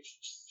 3d8.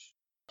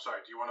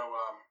 Sorry. Do you want to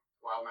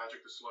wild magic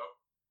the slow?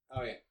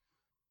 Oh yeah.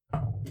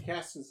 You're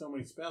casting so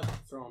many spells,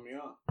 it's throwing me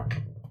off.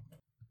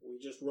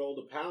 We just rolled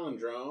a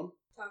palindrome.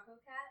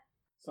 Taco cat?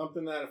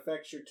 Something that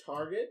affects your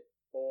target,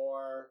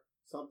 or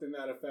something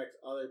that affects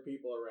other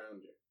people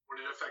around you.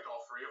 Would it affect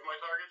all 3 of my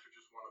targets, or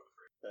just one of the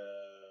 3?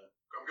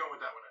 I'm going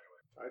with that one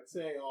anyway. I'd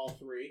say all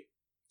 3.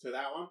 So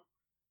that one?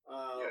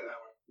 Yeah, that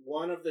one.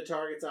 One of the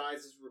target's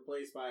eyes is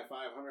replaced by a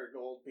 500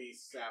 gold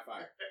piece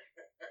sapphire.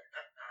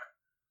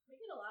 We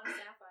get a lot of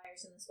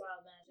sapphires in this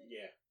wild magic.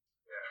 Yeah.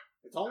 Yeah.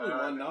 It's only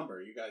one number.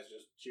 You guys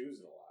just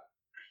choose it a lot.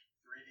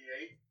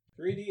 3d8?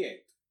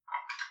 3d8.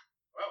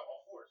 Well,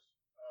 all 4s.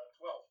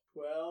 12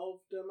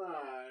 12.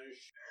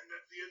 damage. And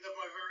that's the end of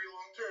my very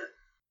long turn.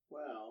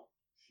 Well,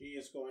 she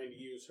is going to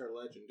use her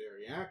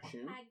legendary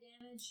action. Hag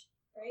damage,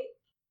 right?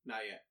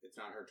 Not yet. It's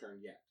not her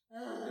turn yet.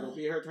 Ugh. It'll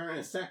be her turn in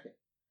a second.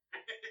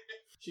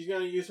 She's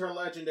going to use her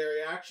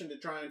legendary action to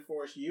try and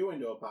force you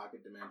into a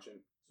pocket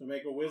dimension. So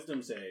make a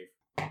wisdom save.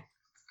 Well,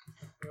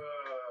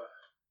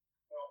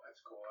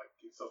 that's cool. I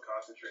can still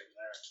concentrate in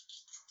there.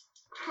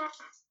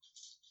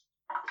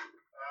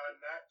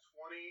 Nat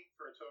 20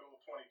 for a total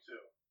of 22.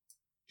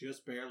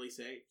 Just barely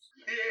saves.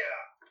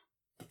 Yeah!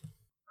 19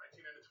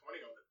 and a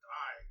 20 on the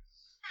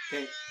dice.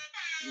 Okay,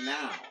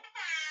 now.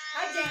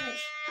 Hag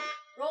damage!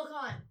 Roll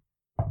con.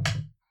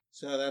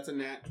 So that's a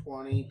nat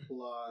 20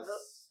 plus...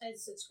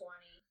 It's a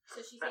 20. So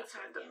she takes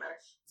half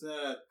damage. It's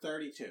a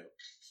 32.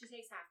 She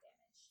takes half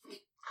damage.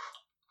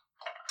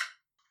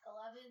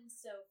 11,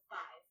 so 5.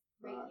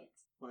 Radiant.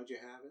 Why'd you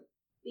have it?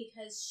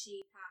 Because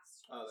she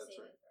passed her Oh, that's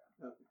saving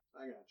right. Okay,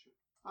 I got you.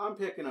 I'm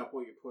picking up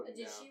what you're putting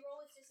Did down. she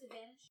roll with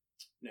disadvantage?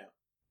 No.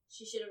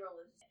 She should have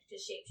rolled with disadvantage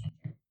because shape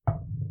changer.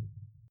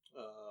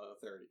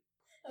 30.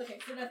 Okay,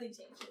 so nothing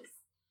changes.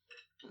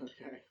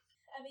 Okay.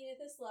 I mean, at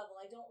this level,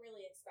 I don't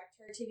really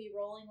expect her to be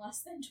rolling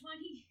less than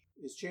 20.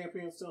 Is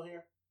Champion still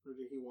here? Or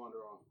did he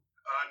wander off?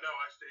 No,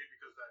 I stayed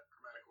because that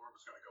chromatic orb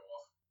was going to go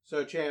off.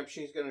 So, Champ,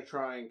 she's going to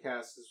try and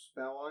cast a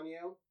spell on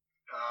you.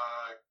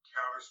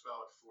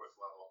 Counterspell at 4th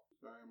level.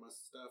 Sorry, my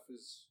stuff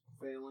is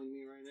failing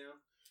me right now.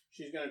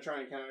 She's going to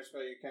try and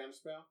counterspell your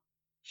counterspell.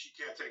 She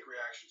can't take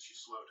reactions.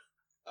 She's slowed.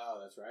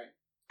 Oh, that's right.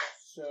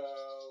 So,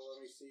 let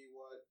me see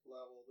what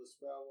level the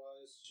spell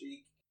was.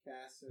 She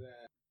cast it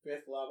at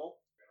 5th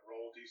level. Gonna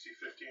roll DC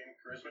 15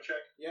 charisma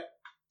check. Yep.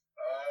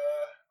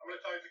 I'm gonna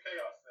Tides of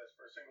Chaos this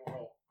for a single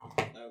roll.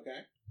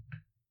 Okay.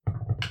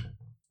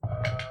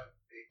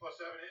 8 plus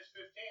 7 is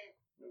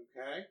 15.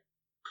 Okay.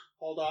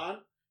 Hold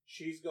on.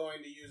 She's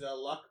going to use a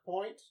luck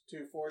point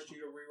to force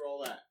you to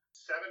reroll that.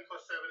 7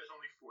 plus 7 is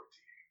only 14.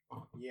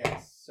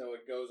 Yes, so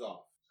it goes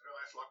off. Is that her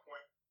last luck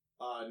point?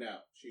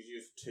 No. She's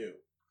used 2.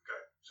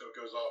 Okay, so it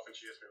goes off and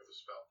she hits me with a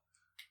spell.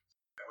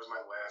 That was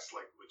my last,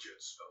 legit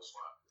spell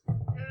slot.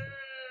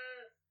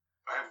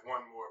 I have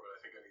one more, but I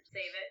think I need to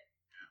Save it.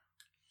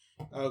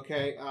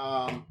 Okay,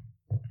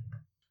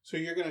 so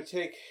you're going to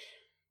take,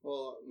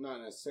 well,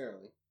 not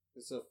necessarily.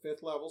 It's a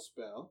 5th level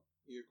spell.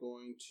 You're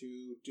going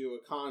to do a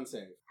con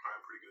save.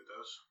 I'm pretty good at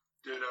those.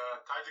 Did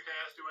Tides of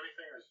Chaos do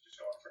anything, or is it just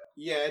going for now?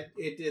 Yeah,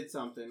 it did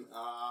something.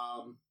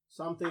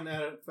 Something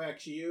that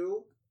affects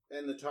you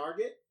and the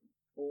target,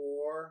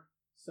 or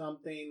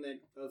something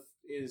that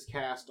is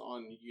cast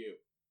on you.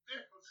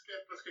 Yeah,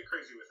 let's get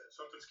crazy with it.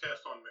 Something's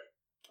cast on me.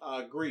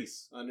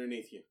 Grease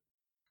underneath you.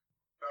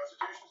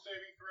 Constitution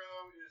saving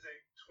throw is a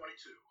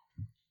 22.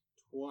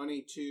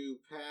 22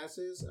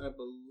 passes. I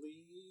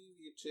believe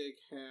you take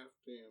half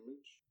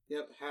damage.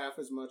 Yep, half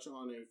as much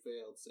on a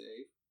failed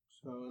save.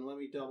 So, and let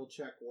me double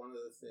check one of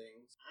the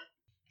things.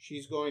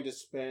 She's going to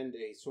spend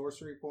a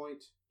sorcery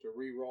point to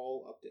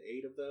re-roll up to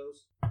 8 of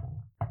those.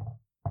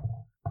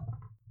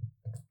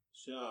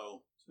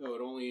 So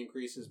it only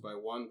increases by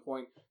 1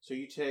 point. So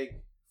you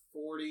take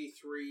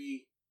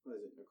 43, what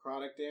is it,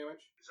 necrotic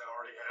damage? Is that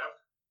already halved?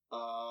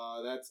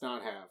 That's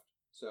not halved.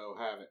 So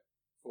have it.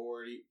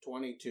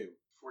 22.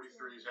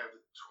 43 is halved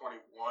to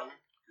 21,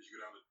 because you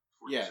go down to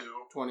 42. Yeah,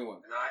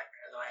 21. And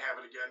I have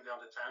it again down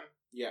to 10?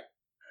 Yeah.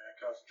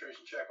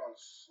 Concentration check on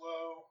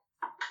slow.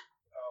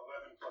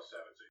 11 plus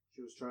 17.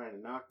 She was trying to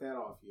knock that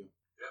off you.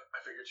 Yep,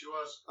 I figured she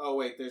was. Oh,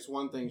 wait, there's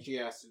one thing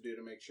she has to do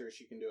to make sure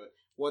she can do it.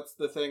 What's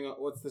the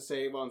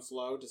save on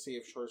slow to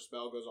see if her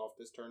spell goes off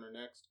this turn or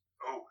next?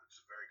 Oh, that's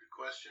a very good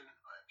question.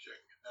 I'm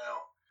checking it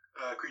now.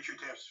 Creature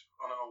attempts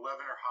on an 11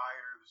 or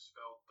higher, the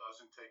spell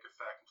doesn't take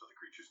effect until the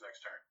creature's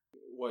next turn.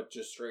 What,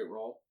 just straight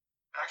roll?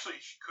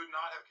 Actually, she could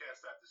not have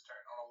cast that this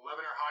turn. On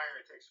 11 or higher,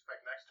 it takes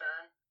effect next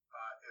turn.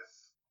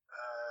 This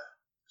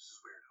is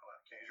weird. Hold on.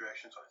 Change your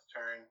actions on its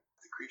turn.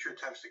 If the creature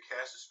attempts to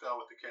cast a spell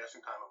with the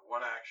casting time of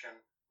 1 action,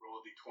 roll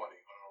a d20. On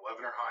an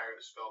 11 or higher,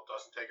 the spell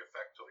doesn't take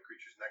effect until the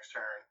creature's next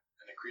turn,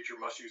 and the creature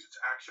must use its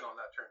action on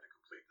that turn to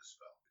complete the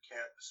spell. If it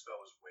can't, the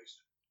spell is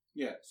wasted.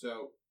 Yeah,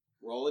 so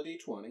roll a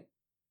d20.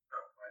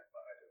 Oh,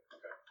 I did.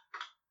 Okay.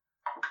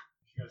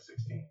 She got a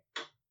 16.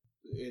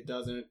 It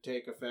doesn't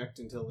take effect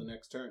until the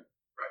next turn.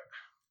 Right.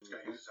 It's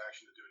going to use its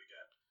action to do it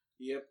again.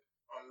 Yep.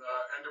 On the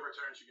end of her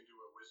turn, she can do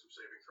a wisdom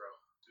saving throw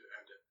to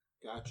end it.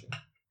 Gotcha.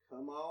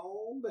 Come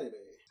on,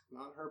 baby.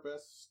 Not her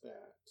best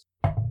stat.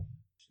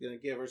 She's going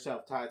to give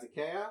herself Tides of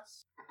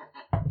Chaos.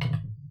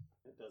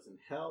 That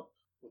doesn't help.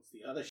 What's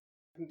the other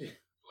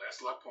Last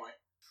luck point.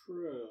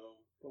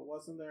 True. But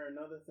wasn't there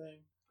another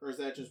thing? Or is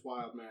that just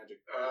wild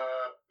magic?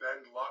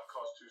 Bend luck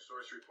costs 2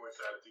 sorcery points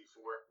out of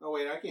d4. Oh,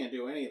 wait, I can't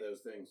do any of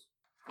those things.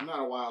 I'm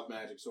not a wild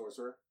magic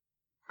sorcerer.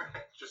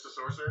 Just a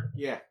sorcerer?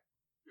 Yeah.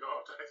 You don't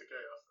have Tides of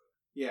Chaos, though.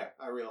 Yeah,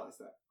 I realize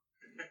that.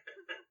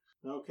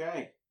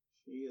 Okay.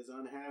 She is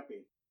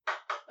unhappy.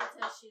 But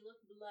does she look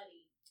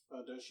bloody?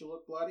 Does she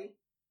look bloody?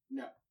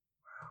 No.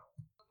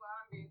 I'm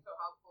glad I'm being so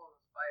helpful in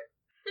this fight.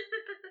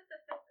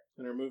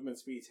 And her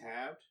movement speed's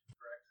halved.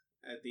 Correct.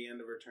 At the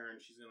end of her turn,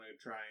 she's going to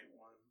try it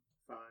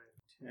 1, 5,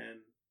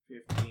 10,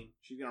 15.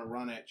 She's going to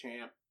run at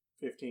champ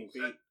 15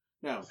 feet.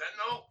 No,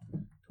 Sentinel?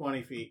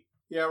 20 feet.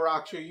 Yeah,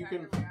 Raksha, you Attack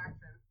can and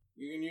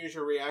reaction. use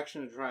your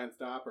reaction to try and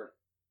stop her.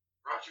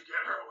 Roger,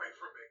 get her away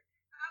from me.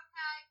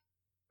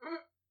 Okay.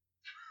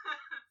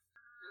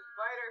 Just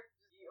bite her.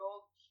 The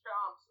old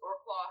chomps or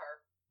claw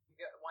her. You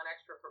get 1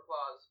 extra for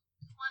claws.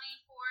 24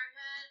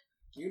 hit.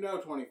 You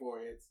know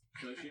 24 hits,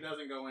 so she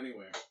doesn't go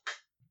anywhere.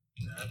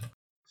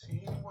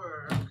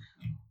 Teamwork.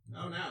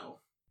 Oh, no.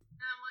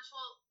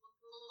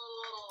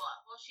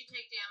 Will she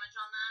take damage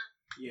on that?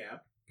 Yeah.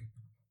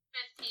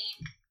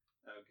 15.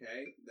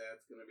 Okay,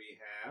 that's going to be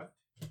halved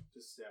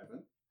to 7.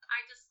 I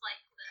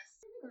dislike this.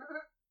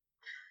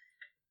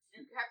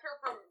 You kept her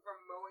from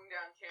mowing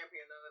down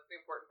champion, though. That's the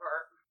important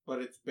part.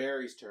 But it's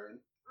Barry's turn.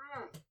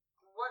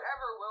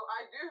 Whatever will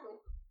I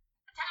do?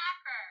 Attack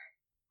her.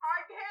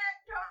 I can't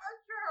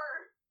touch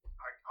her.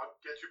 I'll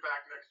get you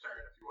back next turn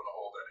if you want to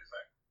hold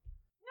anything.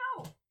 No,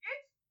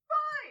 it's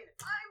fine.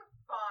 I'm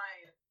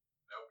fine.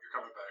 Nope, you're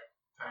coming back.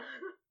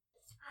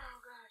 Oh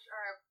gosh. All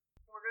right,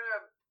 we're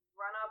gonna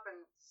run up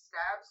and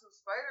stab some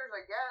spiders,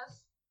 I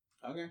guess.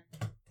 Okay.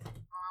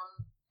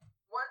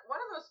 One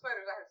of those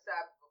spiders I have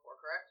stabbed before,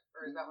 correct?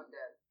 Or is that one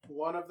dead?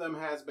 One of them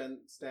has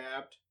been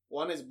stabbed.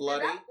 One is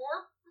bloody. Did that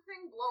orb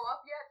thing blow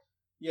up yet?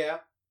 Yeah.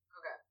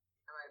 Okay.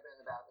 I might have been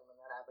in the bathroom when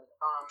that happened.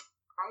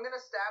 I'm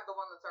gonna stab the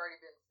one that's already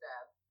been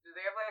stabbed. Do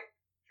they have like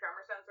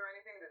tremor sense or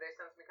anything? Do they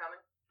sense me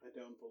coming? I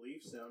don't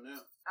believe so, no.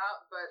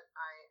 But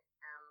I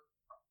am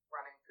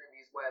running through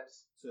these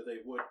webs. So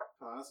they would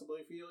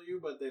possibly feel you,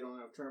 but they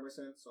don't have tremor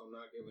sense, so I'm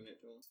not giving it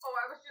to them. Oh,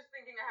 I was just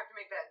thinking I have to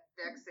make that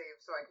deck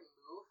save so I can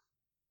move.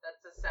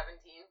 That's a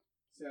 17.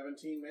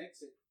 17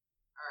 makes it.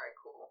 Alright,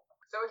 cool.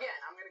 So again,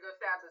 I'm gonna go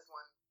stab this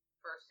one.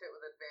 First hit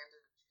with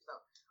advantage. So,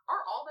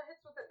 are all the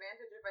hits with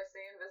advantage if I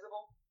stay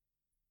invisible?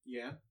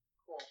 Yeah.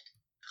 Cool.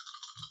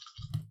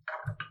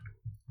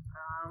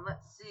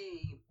 Let's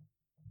see.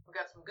 We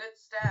got some good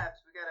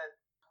stabs. We got a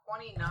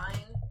 29.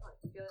 Oh,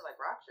 I'm feeling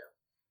like Raksha.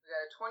 We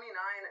got a 29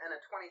 and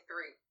a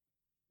 23.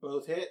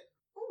 Both hit.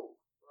 Ooh,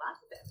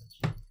 lots of damage.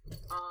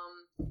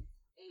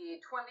 A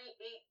 28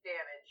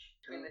 damage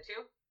between the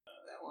two.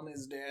 That one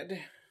is dead.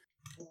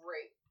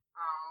 Great.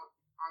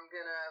 I'm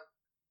gonna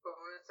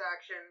bonus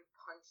action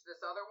punch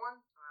this other one.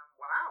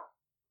 Wow.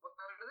 What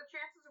are the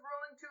chances of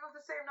rolling two of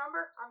the same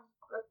number?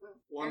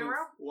 One in a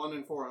row? 1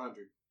 in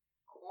 400.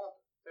 Cool.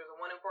 There's a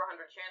 1 in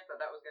 400 chance that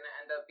was going to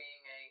end up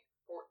being a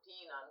 14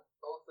 on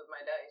both of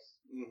my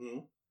dice.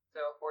 Mm-hmm.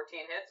 So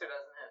 14 hits or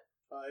doesn't hit?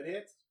 It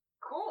hits.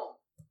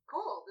 Cool.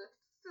 Cool. This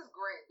is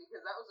great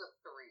because that was a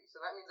 3. So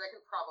that means I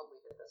can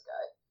probably hit this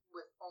guy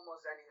with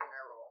almost anything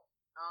I roll.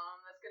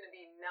 That's going to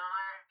be 9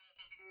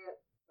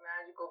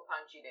 magical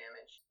punchy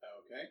damage.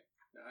 Okay.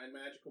 9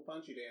 magical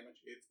punchy damage.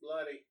 It's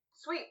bloody.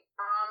 Sweet.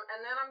 And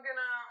then I'm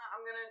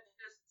gonna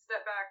just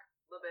step back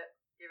a little bit.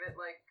 Give it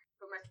like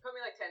put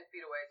me like 10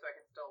 feet away so I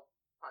can still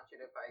punch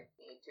it if I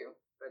need to,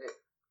 but it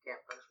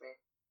can't punch me.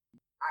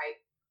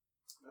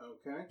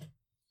 Okay.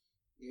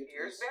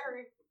 Here's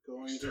Barry.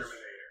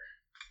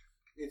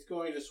 It's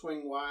going to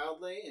swing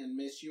wildly and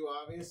miss you,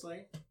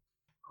 obviously.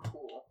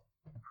 Cool.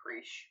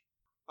 Preach.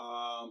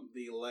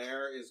 The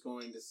lair is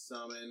going to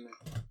summon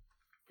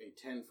a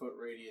 10-foot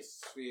radius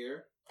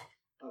sphere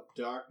of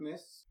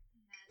darkness.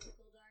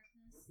 Magical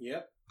darkness.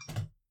 Yep.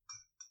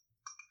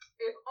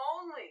 If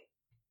only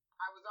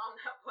I was on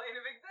that plane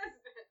of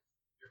existence.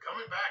 You're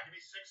coming back. Give me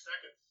 6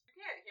 seconds.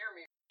 You can't hear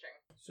me.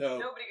 So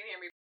Nobody can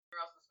hear me,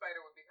 or else the spider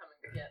would be coming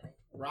to get me.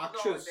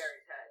 Raksha's It's all in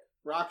Barry's head.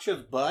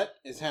 Raksha's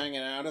butt is hanging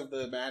out of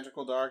the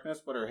magical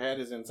darkness, but her head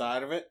is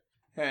inside of it,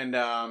 and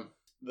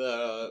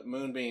the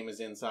moonbeam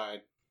is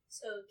inside.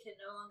 So can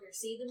no longer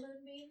see the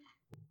moonbeam?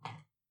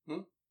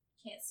 Hmm?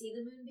 Can't see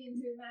the moonbeam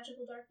through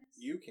magical darkness?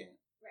 You can.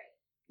 Right.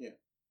 Yeah.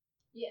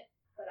 Yeah,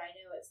 but I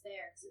know it's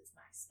there because it's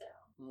my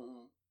spell.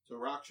 Mm-hmm. So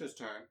Raksha's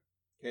turn.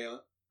 Kayla.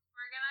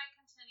 We're gonna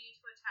continue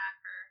to attack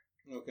her.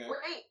 Okay.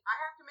 Wait, I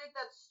have to make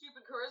that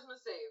stupid charisma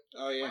save.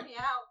 Oh yeah. Let me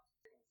out.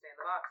 Stay in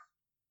the box.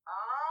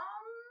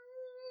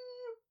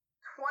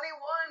 21.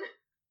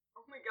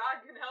 Only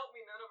God can help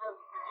me. None of our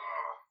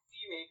can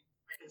see me.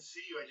 I can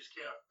see you. I just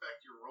can't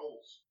affect your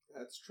rolls.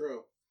 That's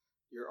true.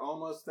 You're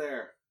almost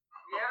there.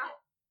 Yeah.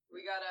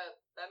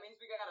 That means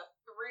we got a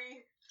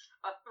 3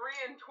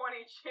 in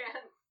 20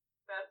 chance.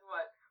 That's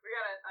what. We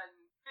got a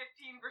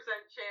 15%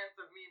 chance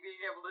of me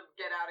being able to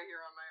get out of here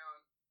on my own.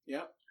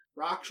 Yep.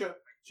 Raksha,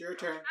 it's your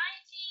turn.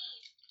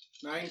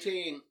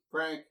 19.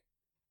 Frank.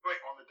 Wait,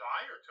 on the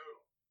die or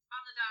total?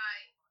 On the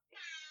die.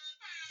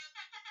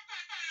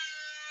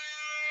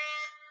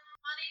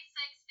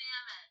 26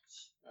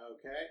 damage.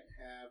 Okay,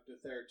 half to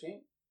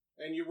 13.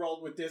 And you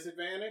rolled with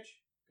disadvantage?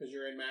 Because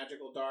you're in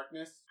magical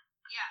darkness?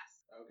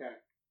 Yes. Okay.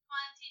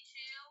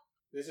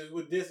 22. This is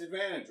with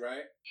disadvantage,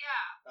 right?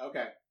 Yeah.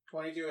 Okay.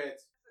 22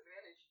 hits.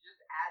 Disadvantage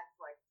just adds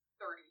like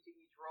 30 to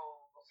each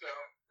roll. So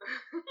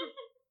 13.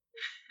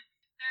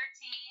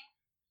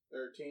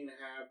 13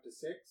 half to 6.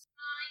 19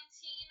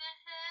 a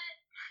hit.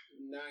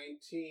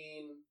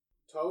 19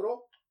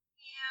 total?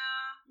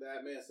 Yeah.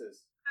 That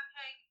misses.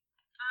 Okay.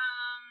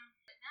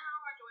 Now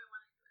or do I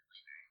want to do it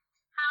later?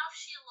 How's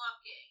she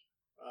looking?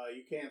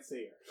 You can't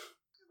see her.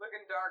 she's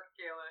looking dark,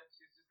 Kayla.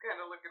 She's just kind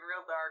of looking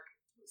real dark.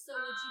 So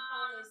would you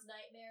call those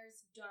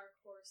nightmares dark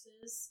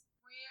horses?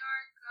 We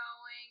are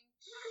going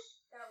to...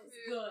 That was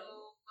good.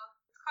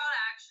 It's called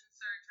action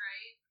surge,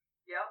 right?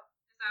 Yep.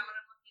 Is that what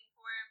I'm looking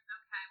for?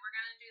 Okay, we're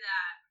gonna do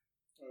that.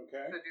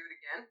 Okay. So do it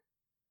again.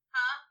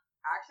 Huh?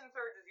 Action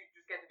surge is you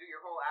just get to do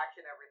your whole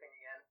action everything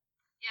again.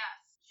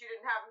 Yes. She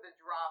didn't happen to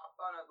drop.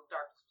 Oh no, the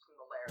darkness was in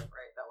the lair,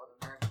 right? That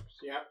wasn't her.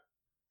 Yep.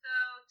 So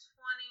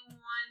 21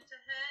 to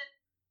hit.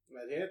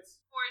 That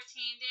hits.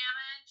 14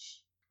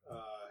 damage.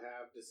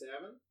 Half to 7.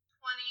 25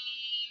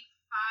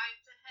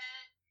 to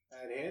hit.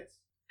 That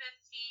hits.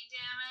 15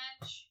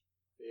 damage.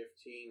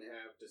 15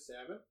 half to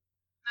 7. 19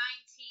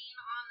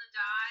 on the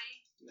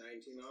die.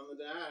 19 on the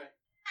die.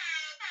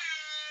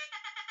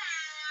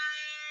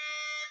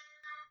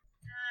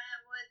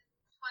 With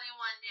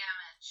 21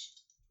 damage.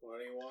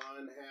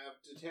 21 half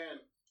to 10.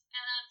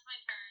 And that's my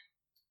turn.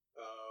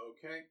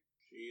 Okay.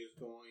 She is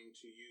going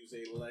to use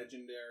a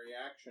legendary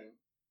action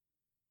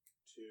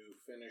to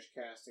finish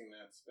casting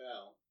that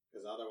spell.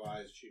 Because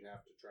otherwise she'd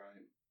have to try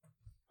and...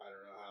 I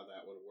don't know how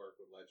that would work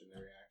with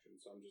legendary action.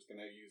 So I'm just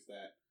going to use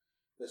that.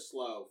 The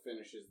slow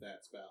finishes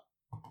that spell.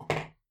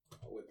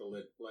 With the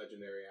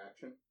legendary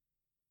action.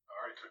 I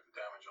already took the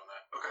damage on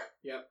that. Okay.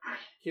 Yep.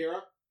 Kira?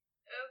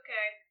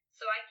 Okay,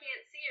 so I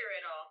can't see her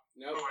at all.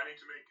 Nope. Oh, I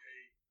need to make a...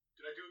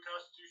 Did I do a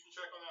constitution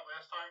check on that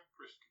last time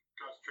for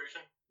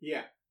concentration?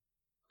 Yeah.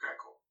 Okay.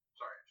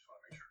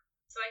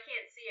 so I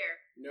can't see her.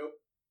 Nope.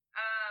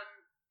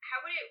 How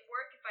would it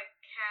work if I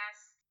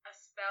cast a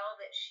spell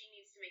that she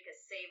needs to make a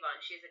save on?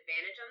 She has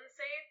advantage on the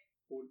save?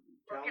 Well,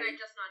 Or tell can I me,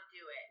 just not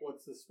do it?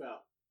 what's the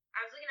spell?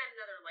 I was looking at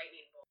another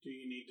lightning bolt. Do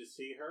you need to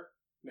see her?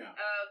 No.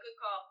 Good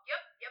call.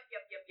 Yep.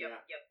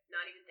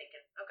 Not even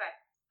thinking. Okay.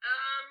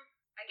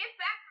 I get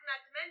back from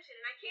that dimension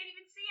and I can't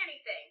even see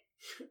anything.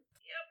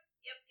 Yep.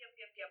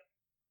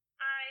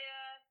 I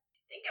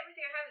think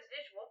everything I have is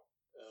visual.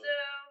 So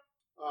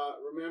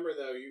Remember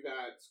though, you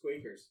got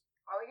squeakers.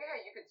 Oh yeah,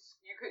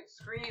 you could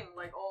scream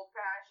like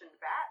old-fashioned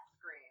bat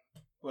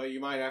scream. Well,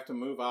 you might have to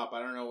move up. I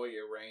don't know what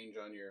your range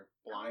on your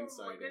blind oh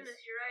sight my goodness,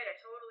 is. you're right. I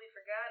totally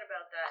forgot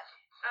about that.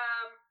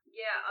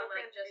 Yeah, So I'm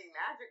like fancy just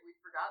magic,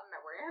 we've forgotten that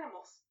we're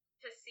animals.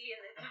 to see in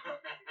the dark.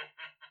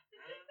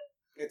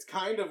 It's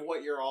kind of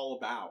what you're all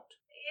about.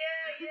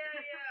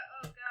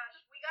 Yeah. Oh gosh,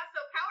 we got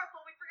so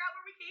powerful we forgot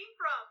where we came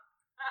from.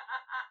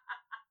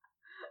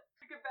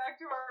 To get back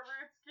to our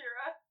roots,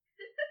 Kira.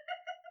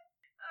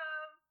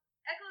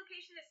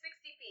 Echolocation is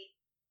 60 feet.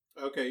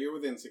 Okay, you're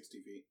within 60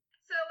 feet.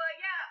 So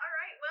yeah, all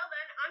right. Well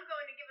then, I'm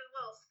going to give it a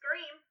little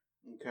scream.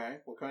 Okay,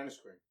 what kind of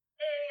scream?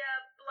 A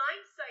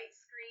blind sight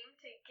scream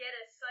to get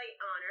a sight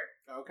on her.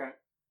 Okay.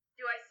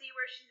 Do I see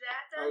where she's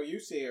at then? Oh,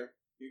 you see her.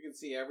 You can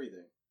see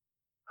everything.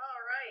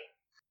 All right.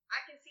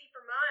 I can see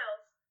for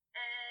miles,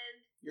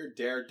 and You're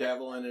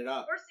daredeviling it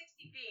up. we're 60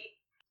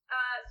 feet.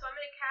 So I'm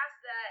gonna cast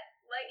that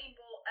lightning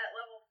bolt at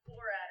level 4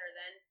 at her.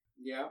 Then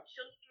Yeah.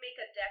 she'll need to make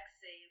a dex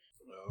save.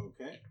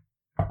 Okay.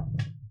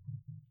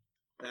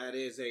 That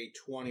is a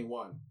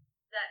 21.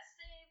 That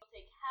save will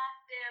take half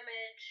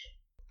damage.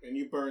 And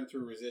you burn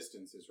through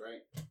resistances,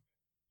 right?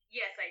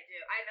 Yes, I do.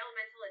 I have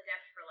elemental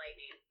adept for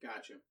lightning.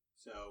 Gotcha.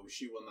 So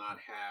she will not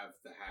have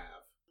the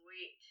have.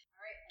 Sweet.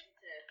 All right, I get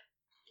to.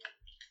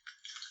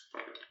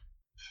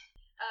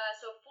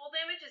 So full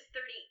damage is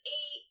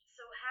 38.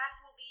 So half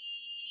will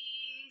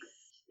be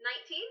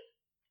 19.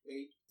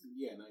 8?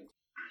 Yeah, 19.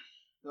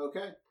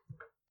 Okay.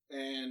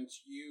 And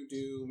you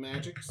do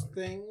magic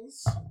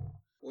things,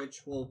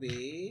 which will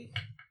be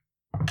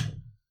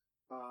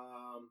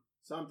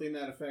something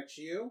that affects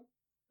you,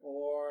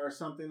 or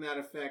something that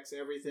affects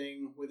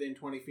everything within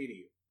 20 feet of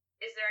you.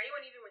 Is there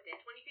anyone even within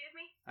 20 feet of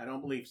me? I don't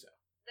believe so.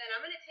 Then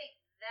I'm gonna take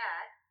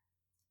that.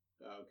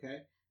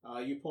 Okay.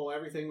 You pull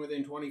everything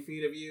within 20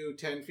 feet of you,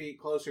 10 feet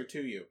closer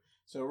to you.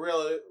 So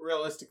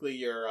realistically,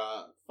 you're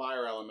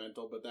fire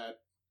elemental, but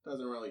that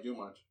doesn't really do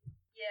much.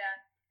 Yeah.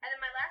 And then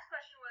my last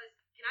question was,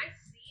 can I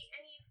see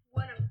any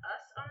one of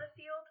us on the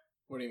field?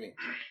 What do you mean?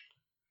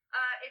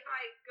 If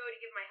I go to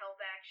give my help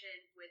action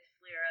with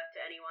Flyra to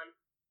anyone.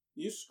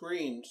 You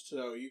screamed,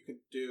 so you can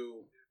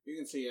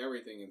see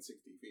everything in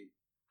 60 feet.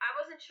 I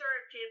wasn't sure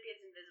if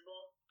Champion's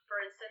invisible, for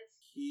instance.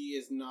 He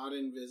is not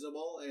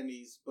invisible,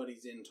 but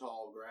he's in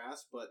tall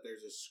grass, but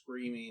there's a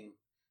screaming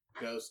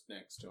ghost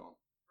next to him.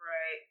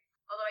 Right.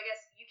 Although I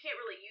guess you can't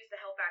really use the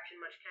help action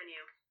much, can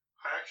you?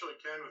 I actually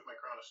can with my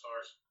Crown of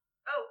Stars.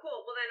 Oh,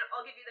 cool. Well, then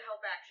I'll give you the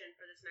help action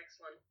for this next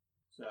one.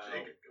 So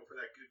Take it. Go for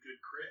that good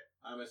crit.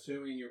 I'm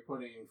assuming you're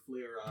putting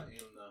Flyra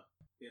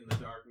in the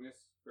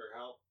darkness for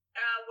help.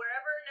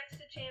 Wherever next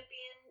to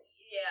Champion,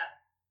 yeah,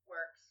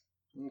 works.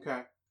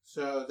 Okay.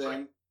 So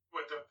then,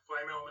 What, the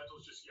flame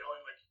elemental's just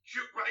yelling like,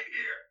 shoot right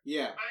here!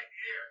 yeah. Right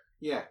here!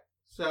 Yeah.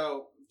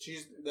 So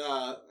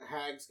the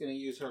hag's gonna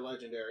use her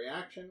legendary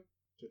action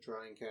to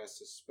try and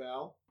cast a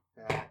spell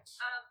at.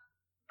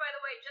 By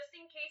the way, just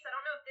in case, I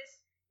don't know if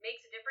this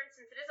makes a difference,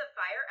 since it is a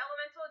fire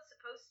elemental, it's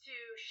supposed to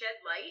shed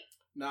light.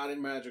 Not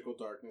in magical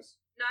darkness.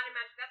 Not in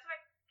magic. That's what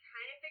I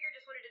kind of figured,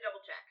 just wanted to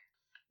double check.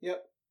 Yep.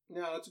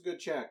 No, it's a good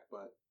check,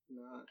 but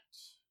not.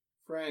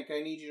 Frank,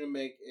 I need you to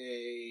make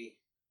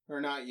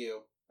or not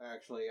you,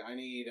 actually. I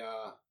need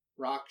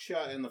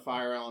Raksha and the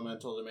fire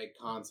elemental to make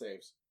con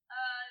saves.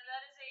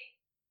 That is a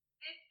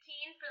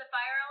 15 for the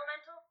fire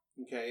elemental.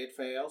 Okay, it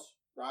fails.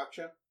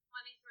 Raksha?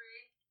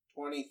 23.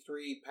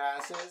 23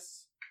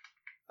 passes.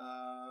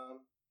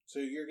 So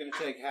you're going to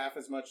take half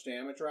as much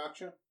damage,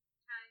 Raksha.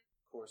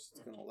 Of course,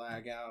 it's going to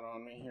lag out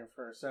on me here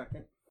for a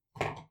second.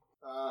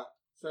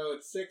 So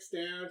it's 6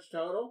 damage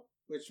total,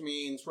 which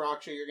means,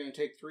 Raksha, you're going to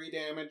take 3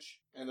 damage,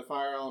 and the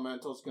fire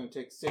elemental is going to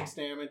take 6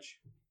 damage.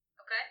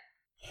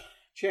 Okay.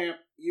 Champ,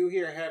 you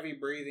hear heavy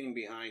breathing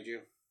behind you.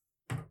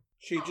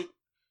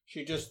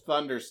 She just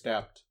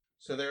thunderstepped.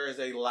 So there is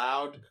a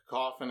loud,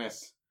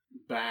 cacophonous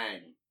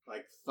bang,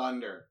 like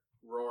thunder,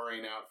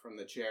 roaring out from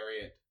the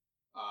chariot.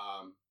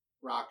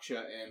 Raksha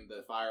and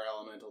the fire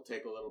elemental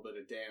take a little bit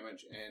of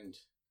damage, and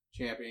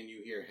Champion, you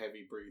hear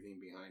heavy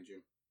breathing behind you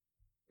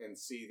and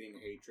seething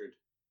hatred.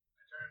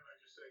 I turn and I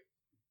just say,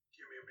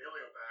 give me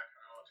Emilio back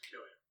and I want to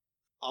kill you.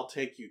 I'll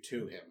take you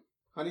to him.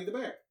 Honey the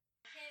Bear.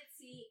 I can't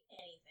see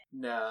anything.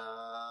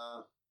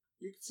 Nah.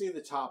 You can see the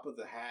top of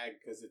the hag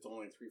because it's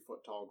only 3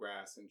 foot tall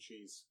grass and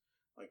she's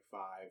like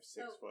 5,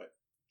 6 foot.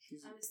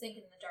 She's I was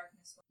thinking the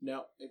darkness one.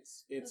 No,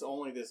 it's Okay.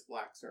 only this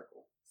black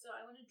circle. So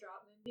I want to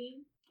drop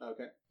Moonbeam,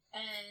 Okay.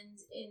 and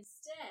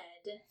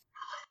instead,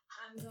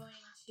 I'm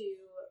going to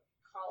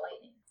call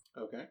lightning.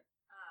 Okay.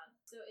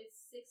 So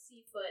it's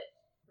 60-foot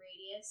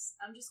radius. this.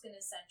 I'm just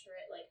gonna center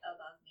it like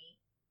above me.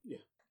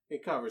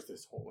 It covers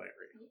this whole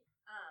area.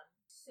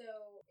 So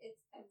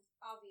I'm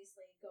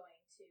obviously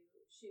going to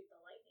shoot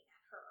the lightning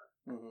at her,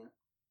 Mm-hmm.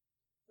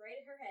 right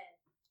at her head.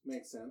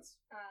 Makes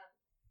sense.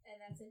 And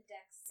that's a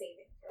Dex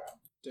saving throw.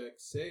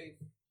 Dex save.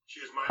 She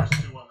has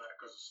 -2 on that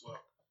because of slow.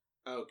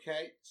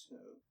 Okay, so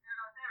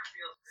That never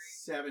feels great.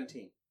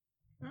 17.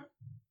 She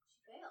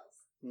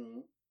fails.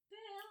 Mm-hmm.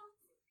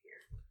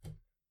 Fail.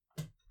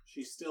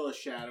 She's still a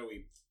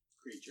shadowy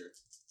creature.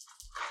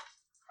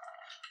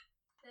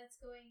 That's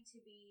going to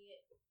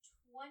be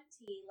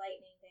 20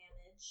 lightning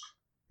damage.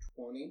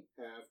 20,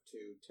 half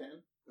to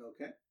 10.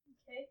 Okay.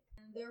 Okay.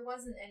 And there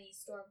wasn't any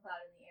storm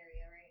cloud in the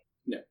area, right?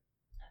 No.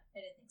 I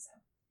didn't think so.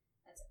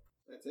 That's it.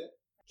 That's it.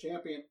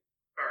 Champion.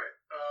 Alright,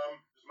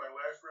 this is my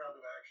last round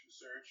of action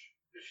surge.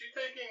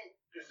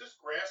 Is this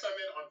grass I'm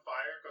in on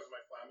fire because of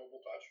my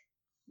flammable touch?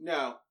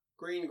 No,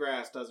 green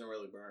grass doesn't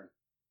really burn.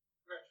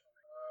 Okay.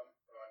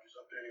 I'm just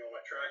updating all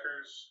my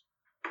trackers.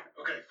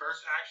 Okay,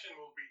 first action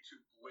will be to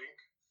blink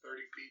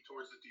 30 feet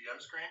towards the DM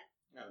screen.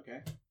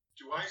 Okay.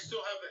 Do I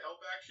still have the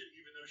help action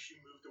even though she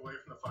moved away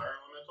from the fire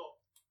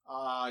elemental?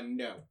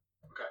 No.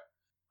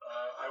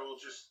 I will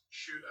just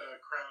shoot a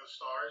Crown of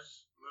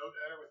Stars mote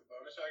at her with a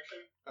bonus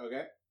action.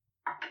 Okay.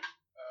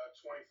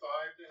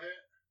 25 to hit.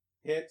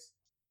 Hits.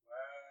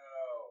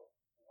 Wow.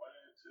 1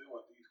 and 2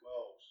 on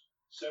D12s.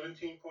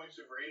 17 points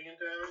of radiant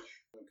damage.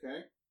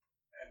 Okay.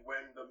 And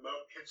when the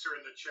mote hits her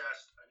in the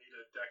chest, I need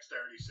a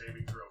dexterity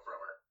saving throw from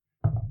her.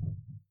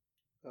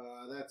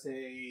 That's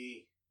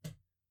a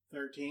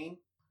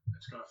 13.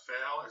 It's going to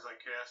fail as I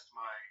cast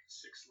my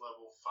 6th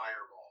level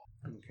fireball.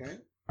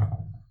 Okay. 6,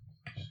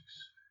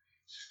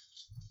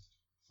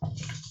 8.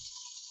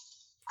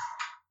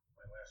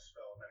 My last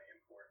spell of any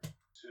import.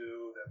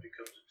 2, that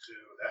becomes a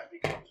 2, that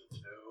becomes a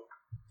 2.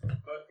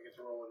 But I get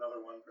to roll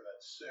another one for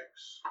that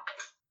 6.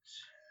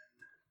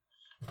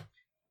 10,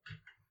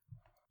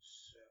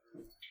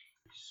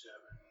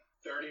 7,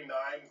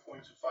 39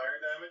 points of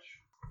fire damage.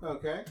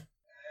 Okay.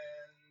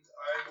 And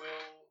I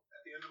will,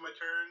 at the end of my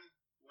turn,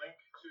 link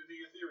to the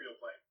ethereal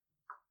plane.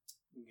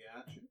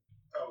 Gotcha.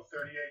 Oh,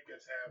 38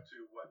 gets halved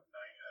to what,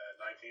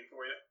 19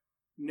 for you?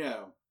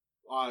 No.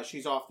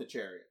 She's off the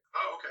chariot.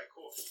 Oh, okay,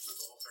 cool. So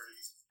the whole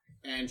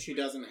 30. And she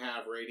doesn't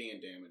have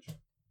radiant damage.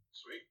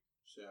 Sweet.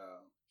 So,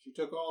 she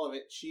took all of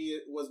it. She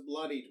was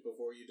bloodied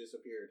before you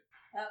disappeared.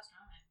 That's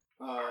fine.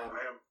 I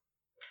am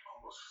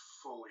almost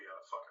fully out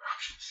of fucking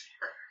options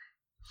here.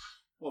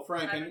 Well,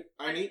 Frank,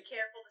 I need... Be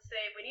careful to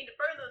say, we need to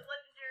burn those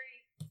legendary...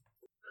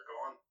 They're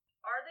gone.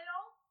 Are they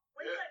all?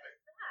 When did Yeah. I miss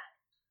that?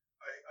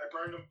 I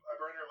burned them. I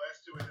burned her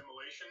last 2 with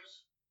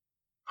immolations.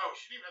 Oh,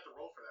 she didn't even have to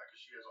roll for that because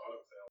she has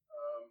auto fail.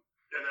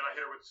 And then I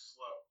hit her with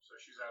slow, so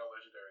she's out of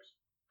legendaries.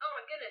 Oh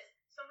my goodness.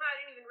 Somehow I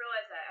didn't even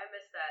realize that. I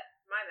missed that.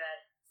 My bad.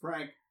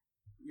 Frank,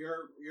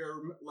 your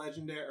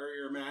legendary or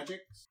your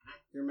magics,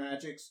 your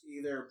magics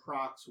either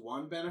procs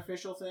one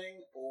beneficial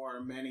thing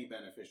or many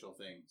beneficial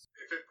things.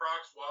 If it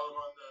procs while I'm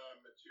on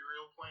the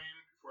material plane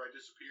before I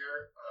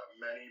disappear,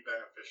 many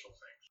beneficial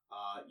things.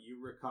 You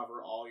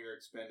recover all your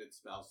expended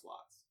spell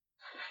slots.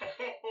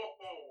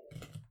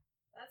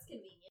 That's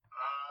convenient.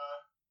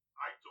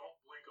 I don't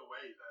blink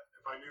away then.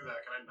 If I knew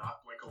that, can I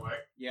not blink away?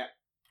 Yeah.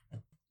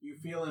 You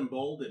feel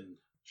emboldened.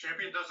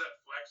 Champion does that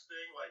flex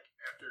thing, like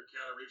after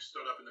Keanu Reeves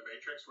stood up in the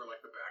Matrix, where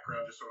like the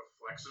background just sort of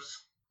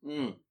flexes.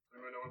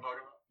 Anybody know what I'm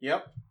talking about?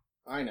 Yep.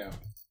 I know.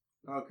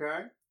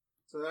 Okay.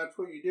 So that's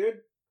what you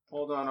did?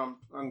 Hold on,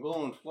 I'm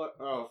gluing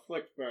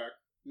flicked back.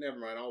 Never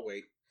mind, I'll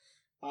wait.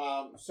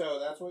 So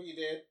that's what you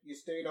did. You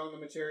stayed on the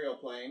material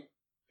plane.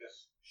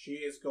 Yes.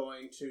 She is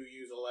going to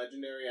use a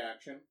legendary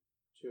action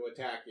to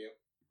attack you.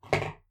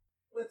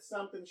 With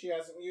something she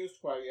hasn't used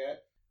quite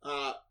yet.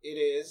 It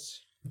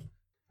is...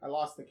 I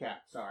lost the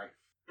cap, sorry.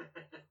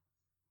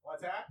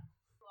 What's that?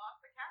 Lost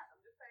the cat.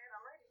 I'm just saying,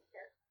 I'm ready.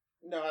 Here.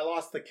 No, I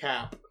lost the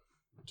cap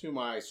to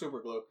my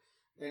super glue.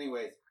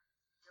 Anyways,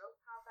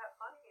 Jokes not that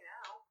funny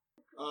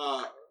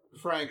now.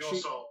 Frank, We all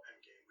saw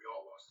Endgame. We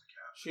all lost the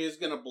cap. she is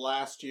going to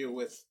blast you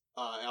with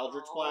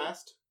Eldritch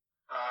Blast.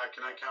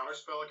 Can I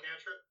counterspell a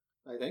cantrip?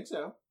 I think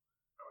so.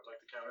 I would like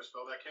to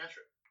counterspell that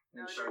cantrip.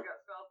 Now And that she, you've got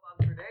spell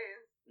slots for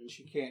days. and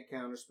she can't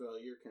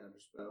counterspell your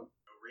counterspell.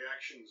 No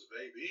reactions,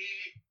 baby.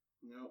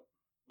 Nope.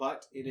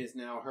 But it is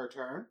now her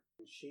turn.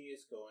 And she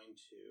is going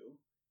to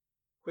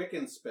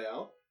Quicken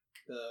Spell,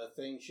 the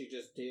thing she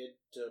just did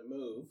to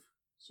move.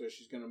 So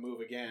she's going to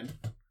move again.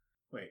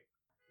 Wait.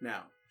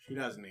 Now, she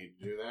doesn't need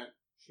to do that.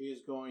 She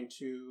is going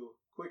to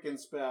Quicken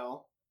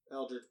Spell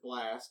Eldritch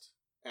Blast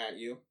at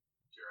you.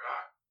 You're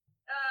hot.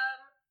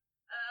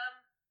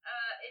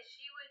 Is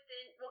she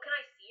within... Well, can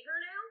I see her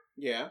now?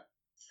 Yeah.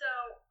 So,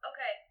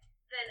 okay.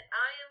 Then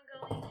I am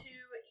going to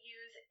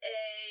use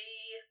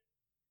a...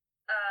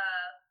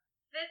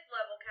 5th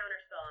level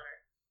counterspell on her.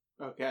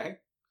 Okay.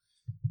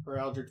 Her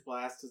Eldritch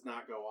Blast does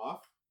not go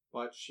off,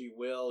 but she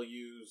will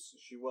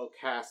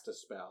cast a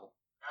spell.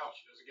 Ouch,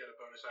 she doesn't get a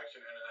bonus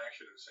action and an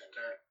action at the same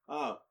turn.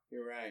 Oh,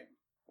 you're right.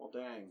 Well,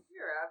 dang.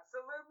 You're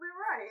absolutely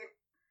right.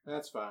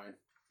 That's fine.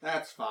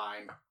 That's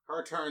fine.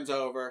 Her turn's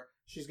over.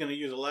 She's going to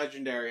use a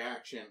legendary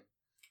action,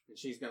 and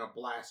she's going to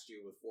blast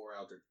you with 4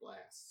 Eldritch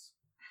Blasts.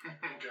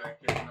 Okay,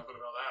 yeah, nothing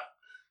about that.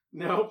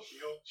 Nope.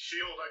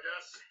 Shield, I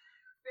guess.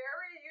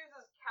 Barry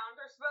uses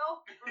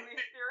counterspell from the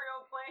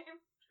ethereal plane.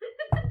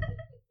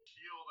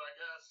 Shield, I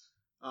guess.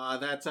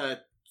 That's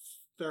a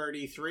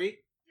 33.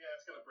 Yeah,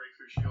 it's gonna break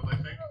through shield, I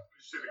think.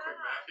 Just do the quick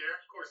math here.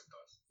 Of course it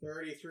does.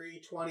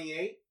 33,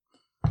 28.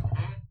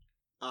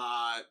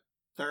 Mm-hmm.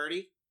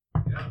 30.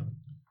 Yeah.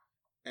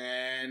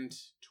 And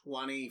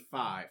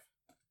 25.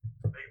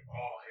 They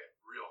all hit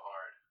real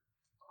hard.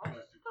 I'm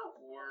gonna do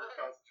 4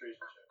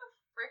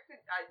 concentration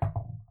checks.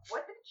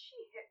 What did she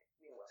hit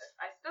me with?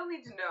 I still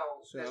need to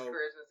know this So-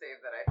 charisma save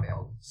that I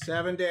failed.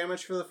 7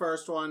 damage for the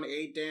first one,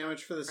 8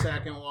 damage for the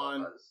second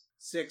one,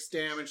 6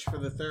 damage for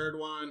the third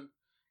one,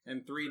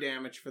 and 3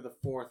 damage for the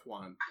fourth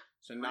one.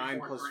 So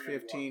 9 plus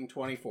 15,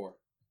 24.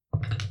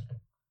 4, 3,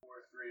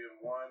 and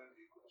 1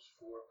 equals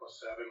 4 plus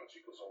 7, which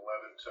equals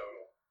 11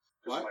 total.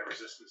 What? My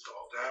resistance to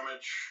all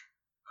damage.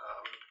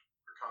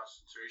 For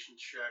concentration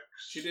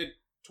checks. She did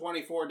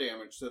 24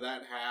 damage, so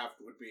that half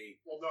would be...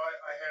 Well, no,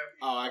 I have.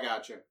 Oh, I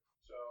gotcha.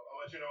 So I'll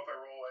let you know if I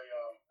roll a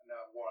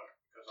nat 1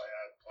 because I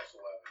add plus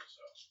 11.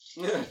 So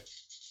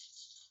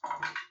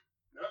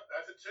no,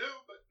 that's a 2,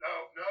 but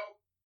no.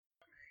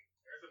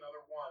 There's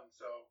another 1.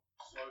 So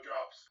slow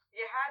drops.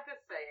 You had to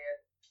say it.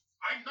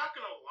 I'm not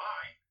gonna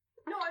lie.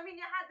 No, I mean,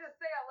 you had to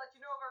say, I'll let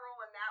you know if I roll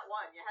a nat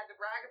 1. You had to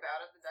brag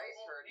about it. The dice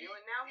heard you,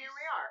 and now here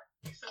we are.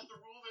 He said the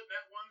rule that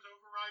nat 1s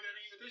override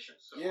any addition.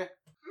 So Yeah.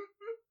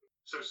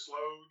 So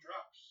slow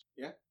drops.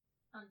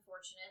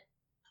 Unfortunate.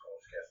 I'll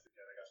just cast it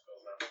again. I got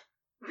spells now.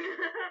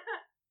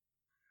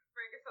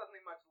 Frank is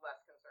suddenly much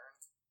less concerned.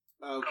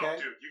 Okay.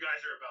 Oh, dude, you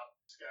guys are about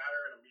to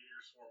scatter and a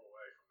meteor swarm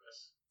away from this.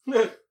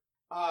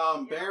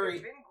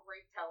 Barry, It's been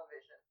great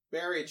television.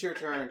 Barry, it's your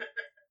turn.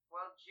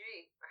 Well,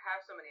 gee, I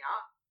have so many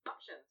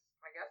options.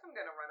 I guess I'm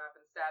gonna run up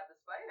and stab the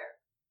spider.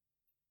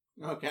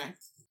 Okay.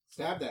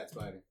 Stab that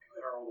spider. I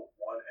rolled a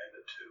 1 and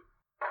a 2.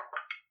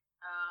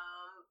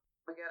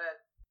 We got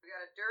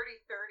a dirty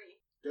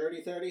 30 Dirty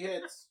 30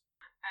 hits.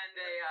 and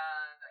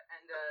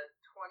a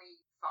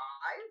 25.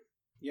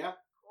 Yeah.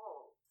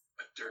 Cool.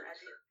 A dirty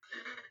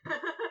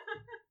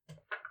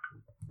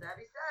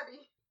Stabby.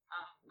 30. Stabby.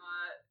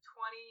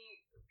 20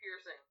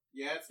 piercing.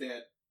 Yeah, it's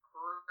dead.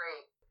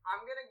 Great.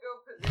 I'm gonna go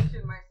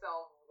position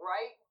myself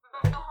right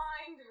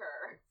behind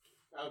her.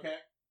 Okay.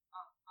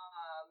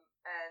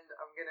 And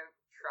I'm gonna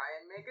try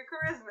and make a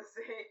charisma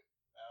save.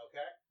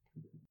 Okay.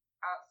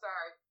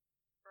 Sorry.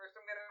 First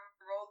I'm gonna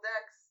roll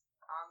dex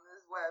on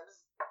these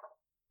webs.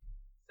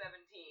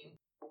 17.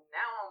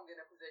 Now I'm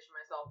gonna position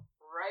myself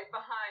right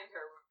behind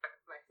her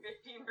with my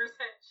 15%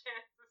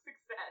 chance of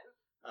success.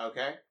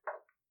 Okay.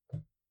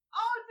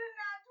 Oh, it's a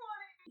nat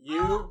 20!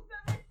 You- Oh,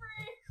 set me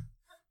free!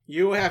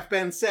 You have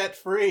been set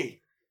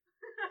free.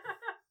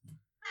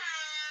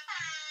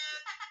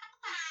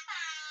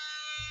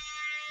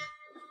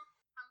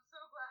 I'm so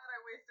glad I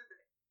wasted the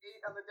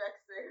 8 on the dex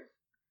save.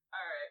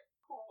 Alright,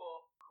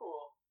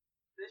 cool.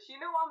 Does she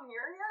know I'm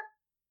here yet?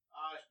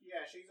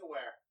 Yeah, she's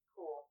aware.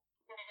 Cool.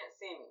 Can't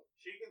see me.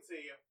 She can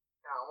see you.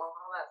 Oh, well,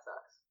 that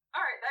sucks.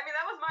 Alright, I mean,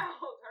 that was my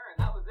whole turn.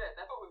 That was it.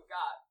 That's what we've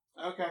got.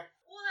 Okay.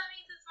 Well, that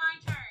means it's my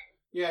turn.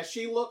 Yeah,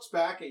 she looks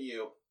back at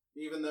you,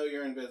 even though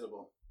you're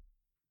invisible.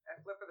 I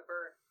flip for the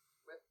bird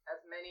with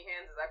as many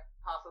hands as I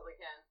possibly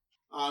can.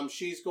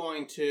 She's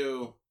going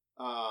to,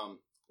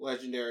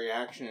 legendary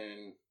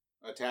action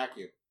attack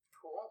you.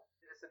 Cool.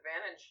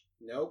 Disadvantage.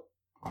 Nope.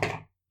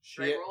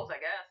 Great rolls, I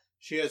guess.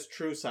 She has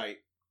true sight.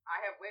 I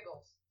have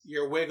wiggles.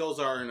 Your wiggles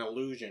are an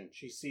illusion.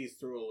 She sees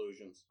through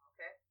illusions.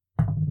 Okay.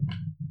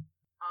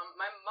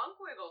 My monk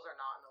wiggles are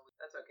not an illusion.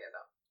 That's okay,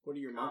 though. What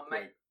are your monk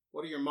my-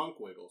 What are your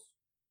monk wiggles?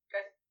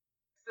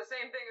 It's the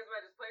same thing as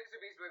my Displacer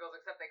Beast wiggles,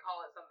 except they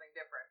call it something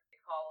different. They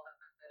call it,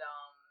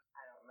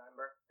 I don't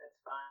remember. It's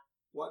fine.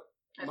 What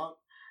It's- monk?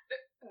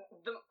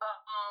 The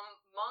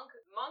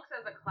monks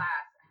as a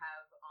class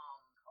have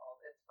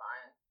called. It's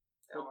fine.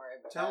 Don't worry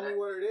about Tell me it.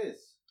 what it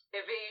is.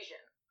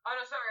 Evasion. Oh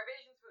no, sorry.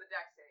 Evasion's for the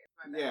dex save.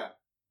 My bad. Yeah.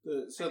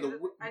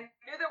 I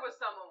knew there was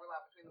some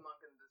overlap between the monk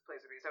and the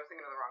Displacer Beast. I was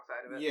thinking of the wrong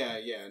side of it.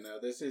 Yeah. No,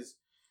 this is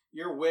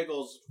your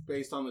wiggles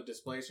based on the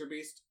Displacer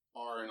Beast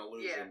are an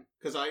illusion.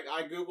 Because I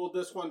googled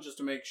this one just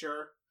to make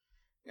sure,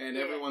 and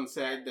Yeah. everyone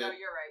said No, that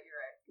you're right.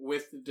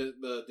 with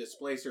the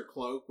Displacer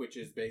Cloak, which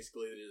is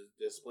basically the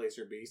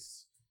Displacer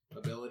Beast's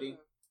ability,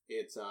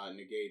 it's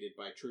negated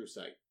by True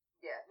Sight.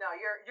 Yeah. No,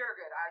 you're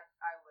good.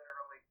 I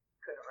literally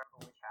couldn't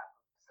remember which half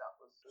of the stuff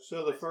was.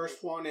 So the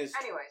first one is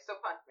Anyway, so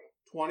punch me.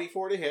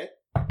 24 to hit.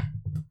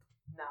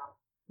 No.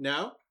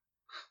 No?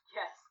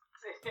 Yes,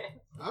 it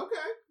is.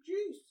 Okay,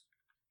 jeez.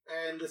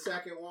 And the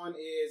second one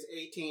is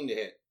 18 to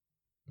hit.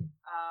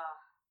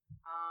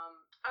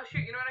 Oh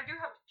shoot! You know what? I do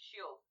have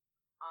shield.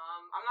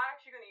 I'm not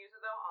actually gonna use it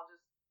though. I'll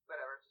just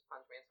whatever. Just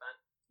punch me. It's fine.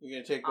 You're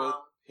gonna take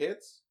both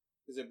hits?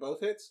 Is it both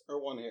hits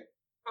or one hit?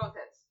 Both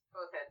hits.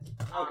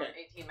 Okay.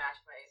 18 match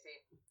my AC.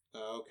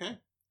 Okay.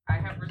 I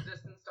have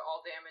resistance to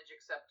all damage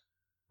except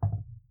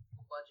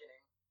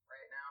bludgeoning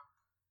right now.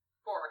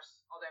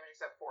 Force. All damage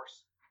except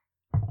force.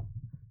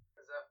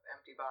 Because of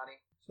empty body.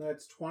 So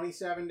that's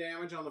 27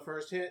 damage on the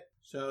first hit.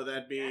 So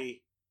that'd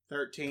be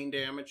 13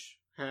 damage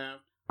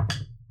halved.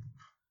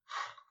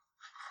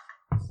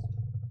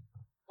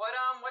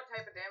 What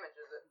type of damage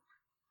is it?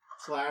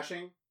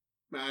 Slashing,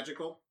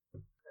 magical.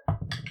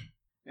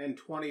 And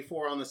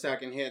 24 on the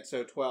second hit,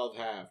 so 12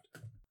 halved.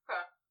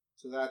 Okay.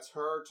 So that's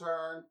her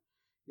turn.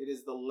 It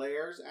is the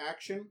Lair's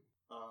action.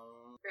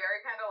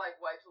 Barry kind of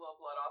like wipes a little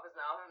blood off his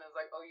mouth and is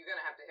like, "Oh, you're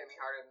gonna have to hit me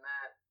harder than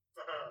that."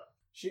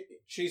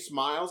 She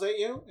smiles at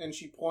you and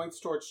she points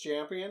towards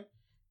Champion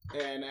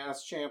and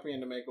asks Champion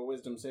to make a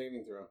Wisdom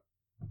saving throw.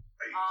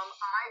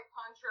 I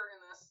punch her in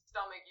the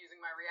stomach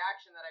using my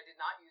reaction that I did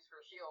not use for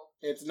a shield.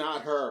 It's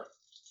not her.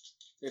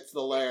 It's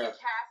the Is Lair.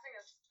 she casting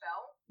a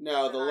spell?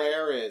 No, the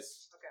Lair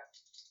is. Okay.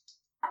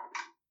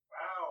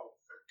 Wow,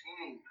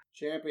 13.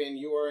 Champion,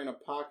 you are in a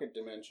pocket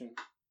dimension.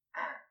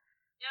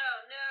 No.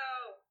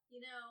 You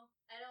know,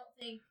 I don't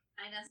think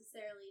I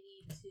necessarily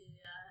need to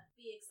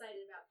be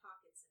excited about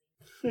pockets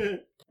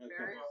anymore. Okay.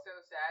 Barry's so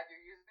sad.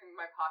 You're using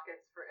my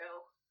pockets for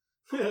ill.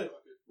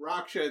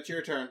 Raksha, it's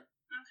your turn.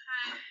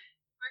 Okay.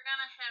 We're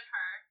gonna hit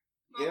her.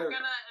 But Hit her. we're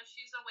gonna, if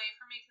she's away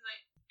from me because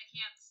I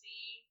can't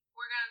see,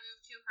 we're gonna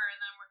move to her and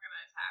then we're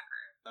gonna attack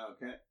her.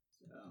 Okay.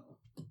 So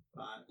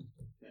 5,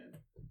 10,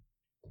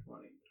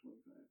 20,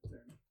 25,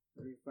 30,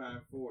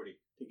 35,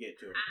 40 to get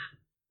to her.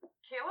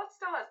 Kayla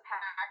still has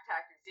pack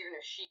tactics even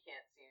if she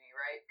can't see me,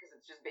 right? Because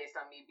it's just based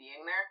on me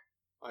being there.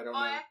 I don't Oh,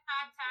 know. I have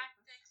pack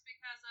tactics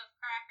because of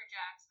Cracker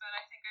Jacks, but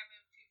I think I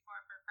moved too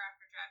far for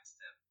Cracker Jacks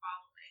to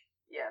follow me.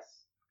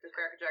 Yes. Because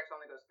Cracker Jacks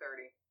only goes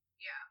 30.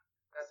 Yeah.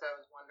 That's what I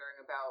was wondering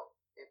about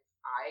if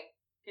I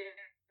get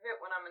it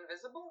when I'm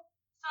invisible.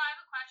 So I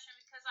have a question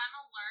because I'm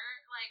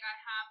alert, like I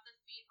have the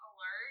feet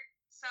alert,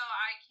 so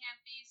I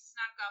can't be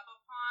snuck up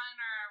upon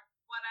or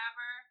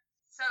whatever.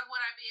 So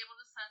would I be able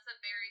to sense that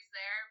Barry's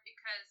there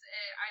because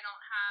I don't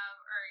have,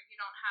 or you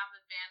don't have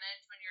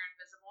advantage when you're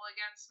invisible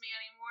against me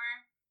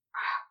anymore?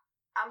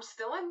 I'm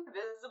still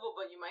invisible,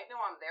 but you might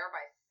know I'm there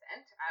by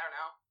scent. I don't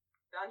know.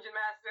 Dungeon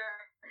Master.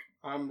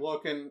 I'm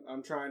looking.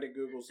 I'm trying to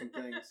Google some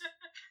things.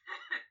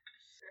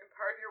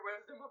 Impart your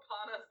wisdom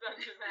upon us,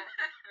 Dungeon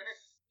Master.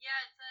 Yeah,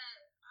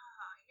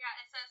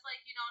 it says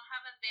like you don't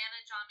have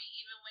advantage on me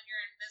even when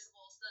you're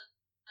invisible. So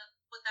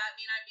would that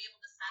mean I'd be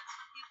able to sense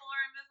when people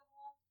are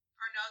invisible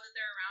or know that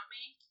they're around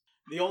me?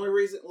 The only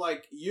reason,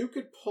 like, you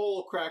could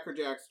pull Cracker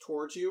Jacks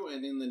towards you,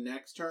 and in the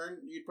next turn,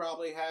 you'd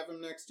probably have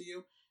him next to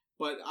you.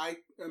 But I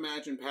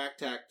imagine pack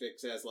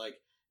tactics as, like,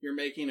 you're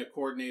making a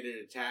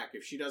coordinated attack.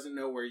 If she doesn't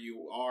know where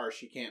you are,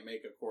 she can't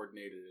make a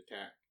coordinated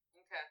attack.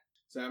 Okay.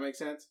 Does that make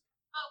sense?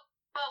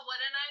 But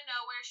wouldn't I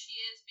know where she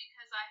is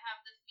because I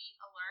have the feet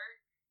alert?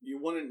 You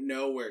wouldn't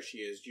know where she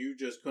is. You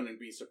just couldn't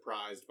be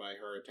surprised by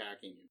her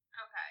attacking you.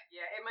 Okay.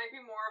 Yeah, it might be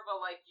more of a,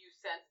 like, you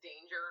sense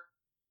danger.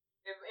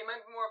 It might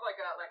be more of, like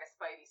a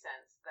spidey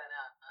sense than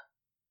a...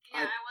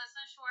 Yeah, I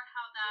wasn't sure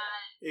how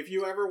that... If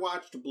you ever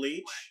watched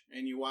Bleach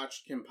and you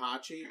watched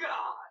Kenpachi,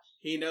 Gosh!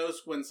 he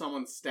knows when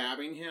someone's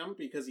stabbing him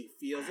because he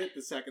feels it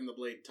the second the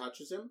blade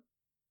touches him.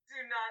 Do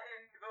not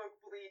invoke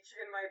Bleach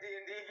in my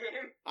D&D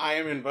game. I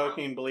am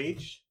invoking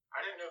Bleach. I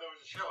didn't know there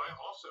was a show. I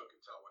also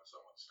can tell when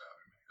someone's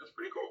stabbing me. That's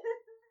pretty cool.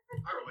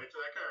 I relate to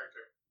that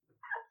character.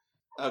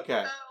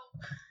 Okay.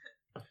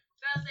 So,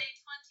 does a 23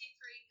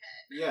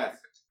 hit? Yes.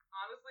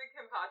 Honestly,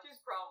 Kenpachi's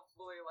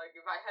probably, like,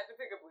 if I had to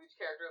pick a Bleach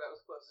character that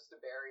was closest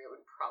to Barry, it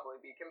would probably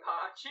be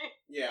Kenpachi.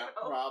 Yeah,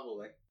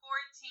 probably.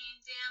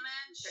 14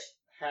 damage.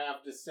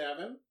 Half to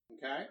 7.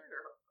 Okay. 19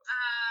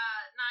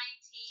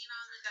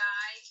 on the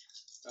die.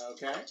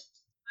 Okay.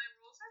 My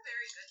rules are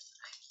very good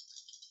tonight.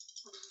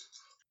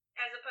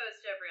 As opposed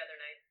to every other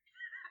night.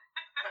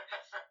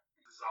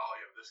 The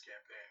Zalia of this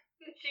campaign.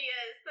 She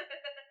is.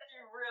 She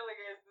really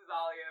is the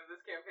Zalia of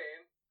this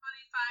campaign.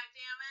 25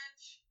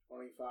 damage.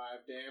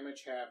 25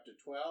 damage, half to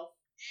 12.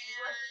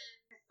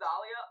 And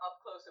Zalia up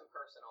close and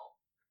personal.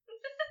 24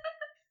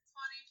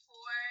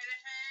 to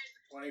hit.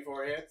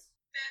 24 hits,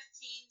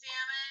 15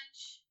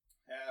 damage.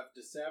 half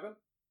to 7.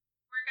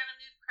 We're gonna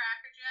move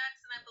Cracker Jacks,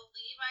 and I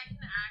believe I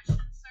can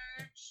action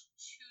surge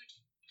 2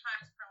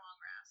 times per long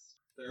rest.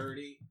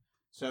 30.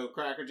 So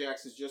Cracker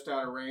Jacks is just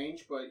out of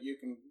range, but you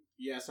can,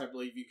 yes, I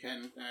believe you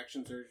can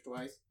action surge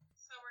twice.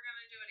 So we're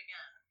gonna do it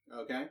again.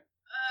 Okay.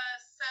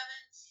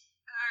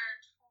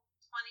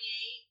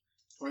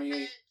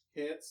 28 28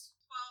 hits,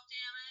 12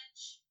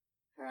 damage.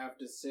 half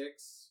to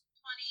 6.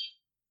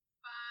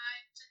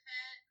 25 to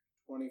hit.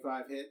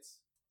 25 hits,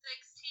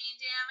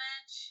 16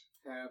 damage.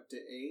 half to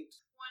 8.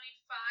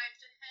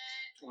 25 to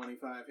hit.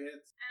 25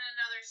 hits, And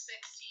another 16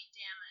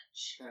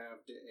 damage. half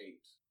to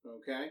 8.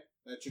 Okay.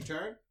 That's your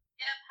turn.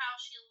 Yep,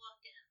 how's she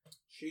looking?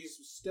 She's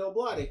still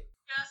bloody.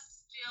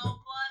 Just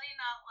still bloody,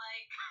 not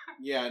like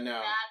Yeah, no.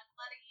 bad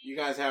bloody. You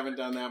guys haven't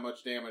done that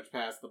much damage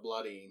past the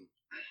bloodying.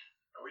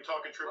 Are we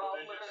talking triple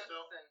Well, digits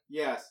still? listen,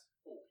 Yes.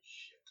 Holy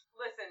shit.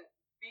 listen,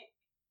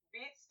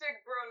 Beat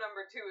Stick Bro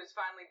number 2 is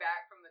finally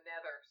back from the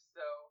Nether,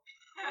 so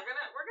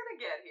we're gonna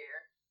get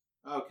here.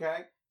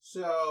 Okay,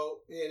 so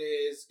it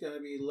is going to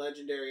be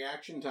legendary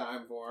action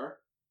time for her,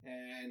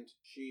 and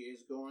she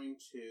is going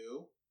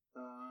to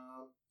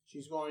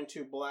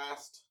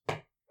blast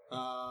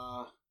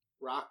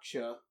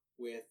Raksha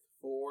with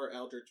 4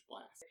 Eldritch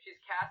Blasts. If she's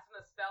casting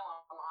a spell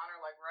on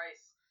her like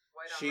rice.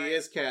 White on She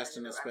rice, is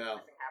casting a I'm spell.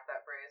 missing half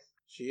that phrase.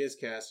 She is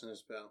casting a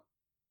spell.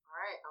 All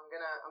right, I'm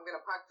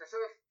gonna punch her. So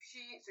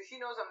she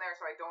knows I'm there,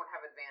 so I don't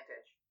have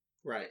advantage.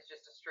 Right. It's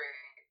just a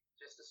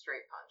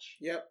straight punch.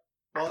 Yep.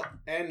 Well,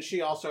 and she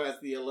also has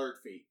the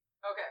alert feat.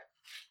 Okay.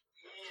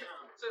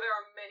 So there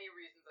are many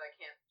reasons I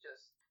can't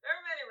just. There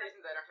are many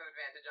reasons I don't have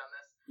advantage on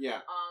this.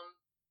 Yeah.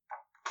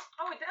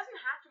 Oh, it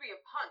doesn't have to be a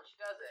punch,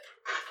 does it?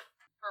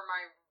 For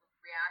my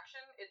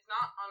reaction, it's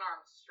not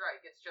unarmed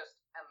strike. It's just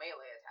a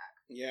melee attack.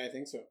 Yeah, I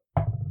think so.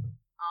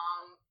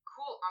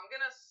 Cool. I'm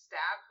gonna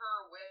stab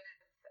her with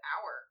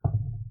Hour.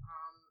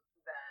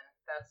 Then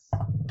that's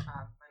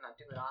might not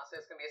do it honestly.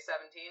 It's gonna be a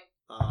 17.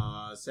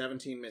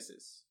 17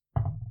 misses.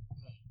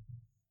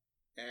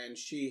 And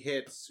she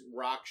hits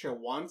Raksha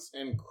once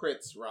and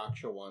crits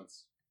Raksha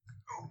once.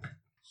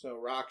 So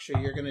Raksha,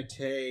 you're gonna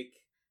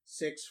take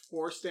 6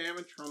 force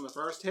damage from the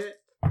first hit,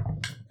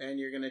 and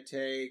you're gonna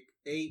take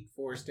 8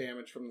 force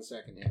damage from the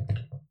second hit.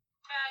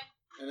 Okay.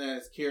 And then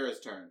it's Kira's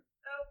turn.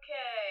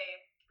 Okay.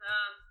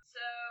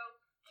 So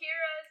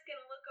Kira's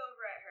gonna look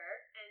over at her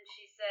and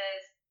she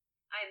says,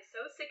 I am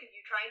so sick of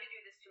you trying to do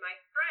this to my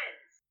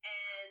friends.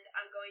 And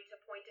I'm going to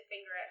point a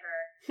finger at her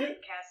and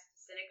cast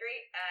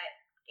Disintegrate at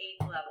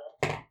 8th level.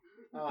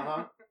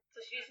 Uh-huh. So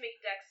she needs to make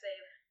a dex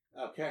save.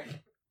 Okay.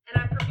 And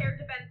I'm prepared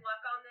to bend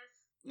luck on this.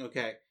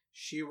 Okay.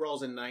 She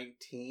rolls a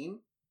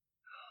 19.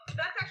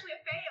 That's actually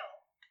a fail.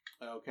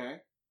 Okay.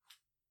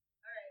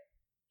 Alright.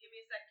 Give me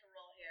a sec to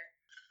roll here.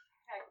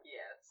 Heck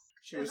yes.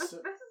 She was This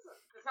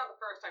is not the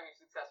first time you've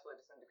successfully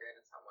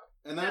disintegrated someone.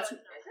 and that's No,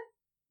 it's not. Is it?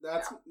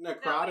 that's No,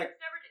 necrotic.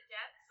 it's never to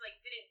death. It's like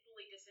didn't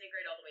fully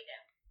disintegrate all the way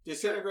down.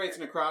 Disintegrates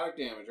necrotic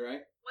damage,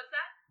 right? What's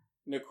that?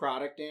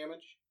 Necrotic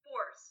damage?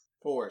 Force.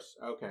 Force.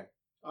 Okay.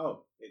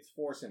 Oh, it's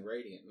force and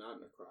radiant, not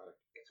necrotic.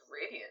 It's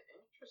radiant.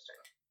 Interesting.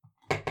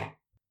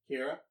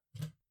 Kira?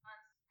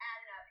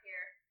 Add it up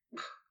here.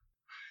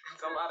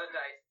 It's a lot of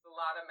dice. It's a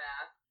lot of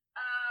math.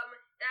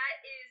 That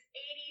is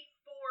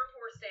 84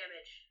 force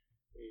damage.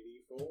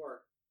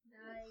 84.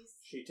 Nice.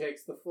 She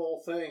takes the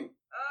full thing.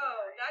 Oh,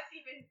 that's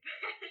even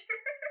better.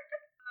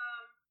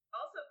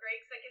 Also great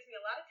because that gives me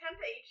a lot of temp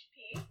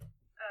HP.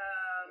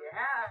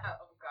 Yeah.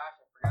 Oh gosh,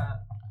 I forgot.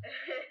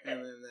 And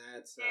then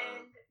that's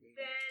and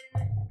then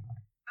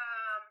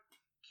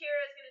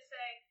Kira's gonna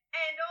say,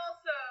 and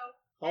also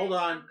Hold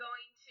on. I'm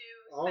going to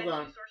Hold spend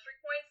on. 2 sorcery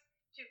points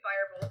to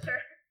firebolt her.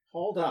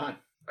 Hold on.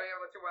 Oh yeah,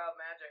 what's your wild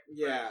magic?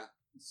 Yeah.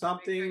 Make sure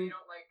Something you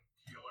don't like.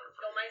 Healer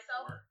for Kill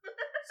myself?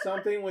 84.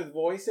 something with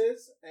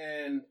voices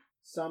and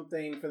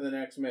something for the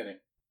next minute.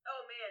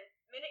 Oh man,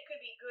 minute could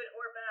be good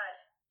or bad.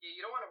 Yeah,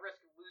 you don't want to risk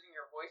losing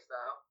your voice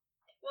though.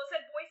 Well, it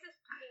said voices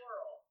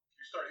plural.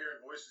 If you start hearing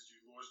voices,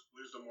 you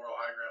lose the moral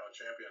high ground on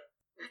champion.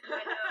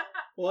 I know.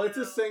 Well, it's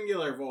a No.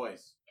 singular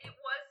voice. It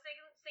was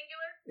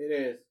singular? It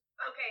is.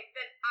 Okay,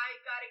 then I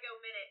gotta go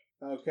minute.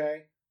 Okay.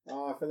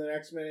 For the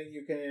next minute,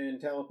 you can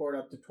teleport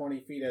up to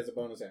 20 feet as a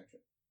bonus action.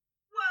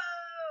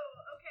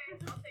 Whoa! Okay,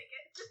 I'll take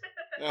it.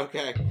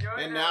 Okay. Join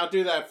And us. now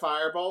do that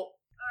firebolt.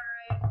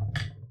 Alright.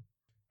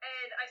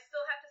 And I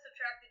still have to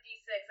subtract the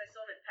d6. I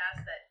still haven't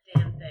passed that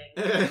damn thing.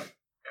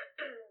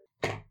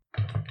 I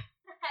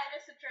had to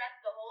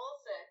subtract the whole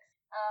 6.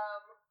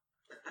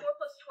 4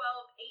 plus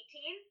 12,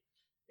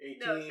 18?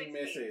 18 No, 16.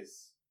 misses.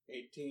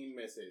 18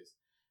 misses.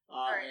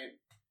 Alright. And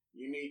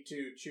you need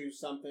to choose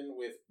something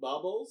with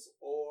bubbles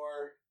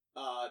or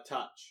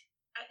touch.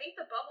 I think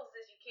the bubbles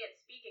is you can't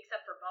speak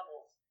except for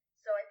bubbles.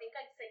 So I think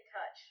I'd say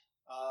touch.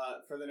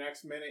 For the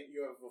next minute,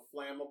 you have a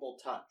flammable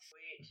touch.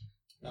 Sweet.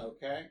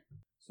 Okay.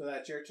 So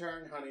that's your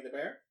turn, Honey the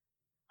Bear.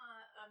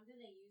 I'm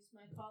gonna use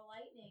my call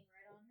lightning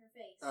right on her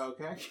face.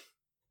 Okay.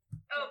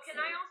 Oh, can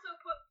I also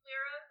put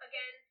Lyra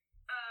again?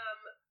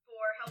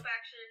 For help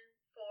action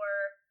for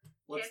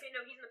What's champion?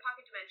 No, he's in the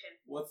pocket dimension.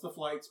 what's the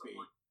flight speed?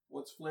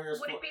 What's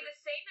Flair's Would it be the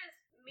same as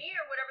me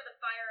or whatever the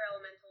fire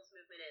elemental's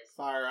movement is?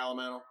 fire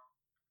elemental?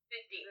 50.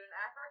 Is it an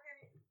African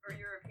or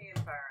European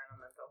fire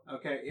elemental?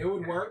 Okay, it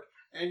would work.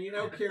 And you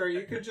know, Kira,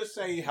 you could just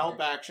say help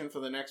action for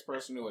the next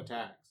person who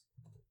attacks.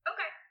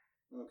 Okay,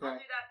 Okay. I'll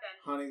do that then.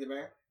 Honey the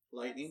Bear,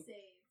 lightning,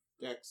 Save.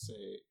 dex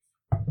save.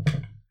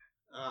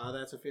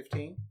 That's a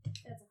 15.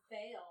 That's a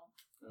fail.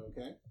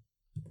 Okay.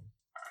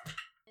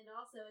 And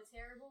also a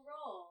terrible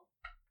roll.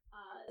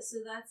 So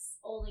that's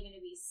only going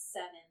to be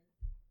 7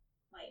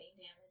 lightning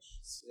damage.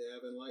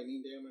 7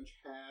 lightning damage,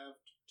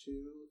 halved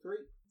to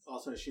 3.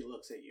 Also, she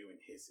looks at you and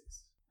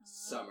hisses.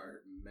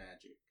 Summer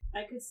magic.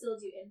 I could still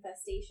do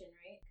infestation,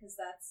 right? Because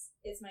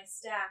it's my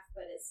staff,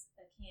 but it's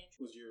a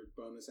cantrip. Was your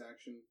bonus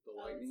action the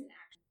Oh, it's lightning? an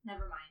action.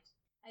 Never mind.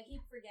 I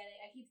keep forgetting.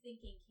 I keep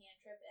thinking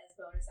cantrip as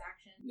bonus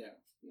action. No.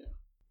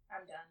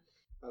 I'm done.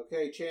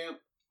 Okay, champ.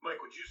 Mike,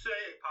 would you say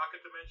a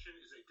pocket dimension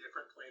is a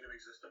different plane of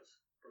existence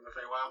from the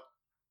Feywild?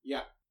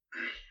 Yeah.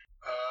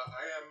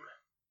 I am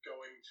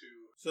going to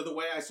So the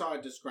way I saw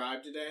it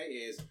described today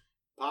is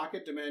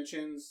pocket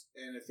dimensions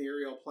and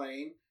ethereal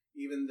plane,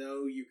 even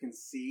though you can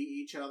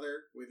see each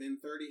other within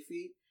 30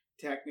 feet,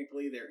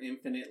 technically they're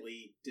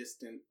infinitely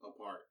distant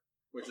apart,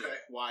 which is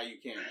why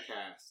you can't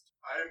cast.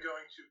 I am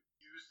going to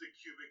use the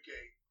cubic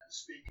gate, and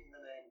speaking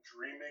the name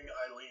Dreaming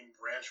Eileen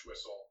Branch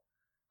Whistle,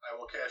 I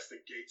will cast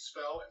the gate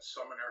spell and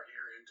summon her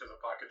here into the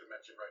pocket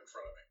dimension right in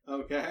front of me.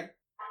 Okay.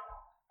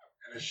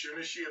 And as soon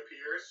as she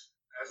appears,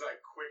 as I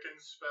quicken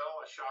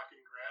spell a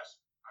shocking grasp,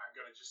 I'm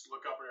going to just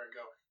look up at her and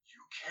go, "You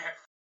can't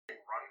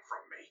f***ing run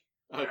from me."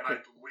 Okay. And I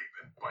leap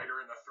and bite her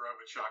in the throat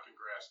with shocking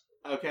grasp.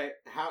 Okay.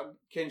 How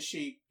can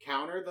she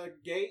counter the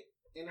gate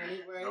in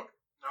any way? Nope.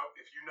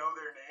 If you know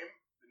their name,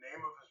 the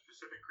name of a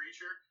specific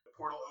creature, the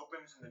portal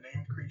opens in the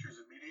named creature's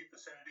immediate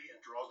vicinity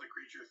and draws the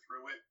creature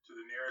through it to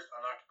the nearest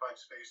unoccupied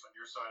space on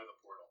your side of the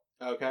portal.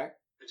 Okay.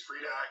 It's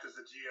free to act as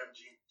the GM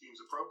deems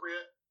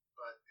appropriate,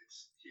 but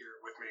it's here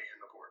with me in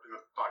the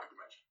pocket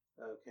dimension.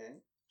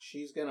 Okay.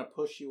 She's gonna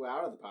push you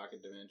out of the pocket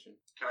dimension.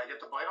 Can I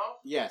get the bite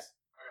off? Yes.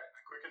 Okay,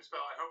 I quicken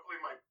spell, and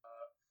hopefully my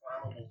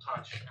flammable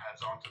touch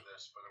adds on to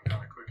this, but I'm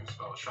going to quicken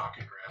spell a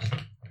shocking grasp.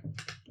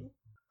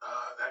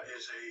 That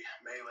is a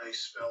melee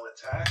spell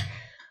attack.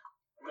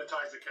 I'm going to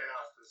Tides of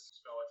Chaos this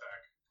spell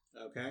attack.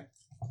 Okay.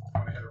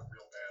 I'm going to hit her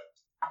real bad.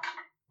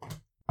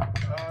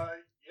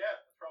 Yeah,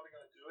 that's probably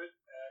going to do it.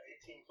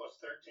 18 plus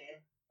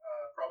 13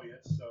 probably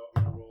hits, so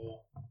I'm going to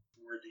roll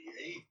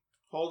 4d8.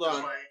 Hold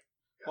on.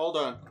 Hold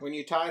on. When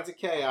you Tides of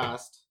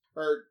Chaos,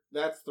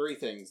 that's 3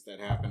 things that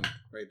happen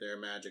right there,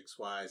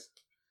 magics-wise.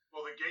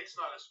 Well, the gate's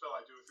not a spell.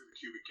 I do it through the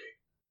cubic gate.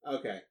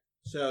 Okay.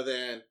 So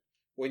then,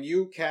 when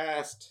you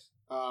cast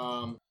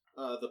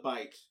the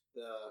bite,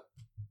 the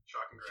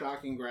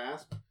shocking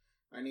grasp,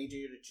 I need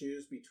you to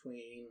choose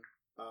between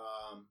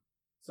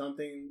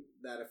something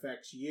that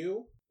affects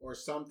you or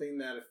something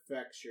that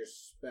affects your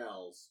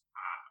spells.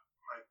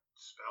 My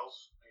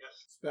spells, I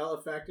guess. Spell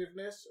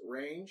effectiveness,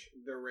 range,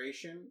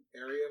 duration,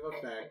 area of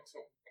effect,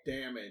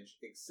 damage,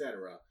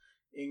 etc.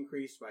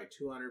 Increased by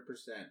 200%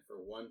 for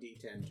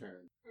 1d10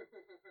 turn.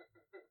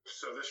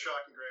 So this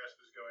shocking grasp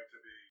is going to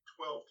be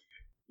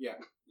 12d8. Yeah.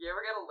 You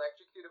ever get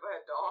electrocuted by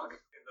a dog?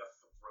 In the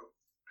throat.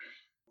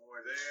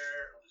 More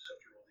there. I'll just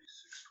have to roll these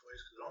 6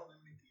 twice because I don't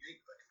have any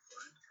d8 if I can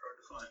find. It's hard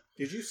to find.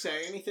 Did you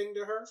say anything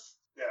to her?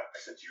 Yeah, I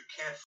said you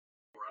can't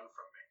run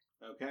from me.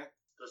 Okay.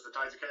 Does the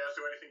Tides of Chaos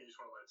do anything? You just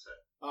want to let it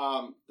sit?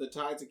 The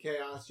Tides of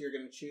Chaos, you're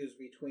going to choose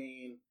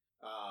between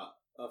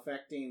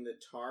affecting the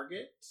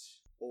target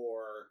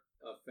or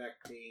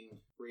affecting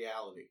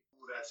reality.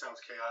 Ooh, that sounds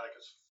chaotic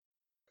as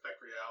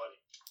affect reality.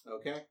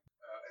 Okay.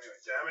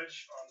 Anyway,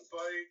 damage on the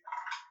bite.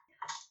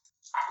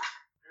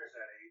 There's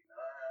that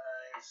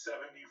 8, 9,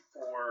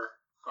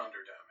 74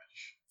 thunder damage.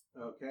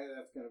 Okay,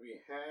 that's going to be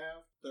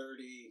half.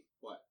 30,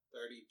 what?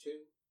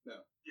 32?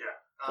 No. Yeah.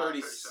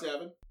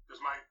 37.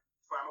 Does my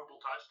flammable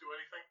touch do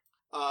anything?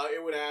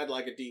 It would add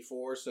like a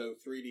d4, so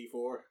 3d4. 3,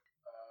 4,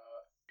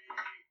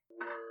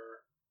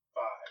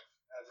 5.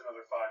 Adds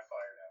another 5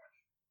 fire damage.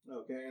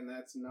 Okay, and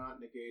that's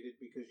not negated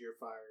because you're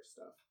fire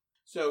stuff.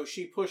 So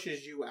she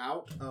pushes you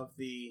out of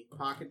the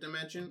pocket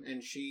dimension,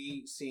 and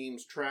she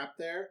seems trapped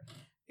there,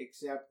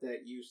 except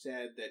that you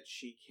said that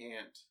she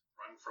can't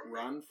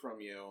run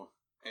from you,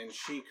 and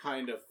she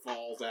kind of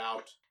falls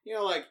out. You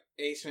know, like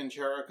Ace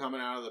Ventura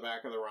coming out of the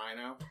back of the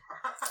rhino?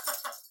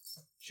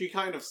 She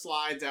kind of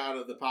slides out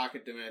of the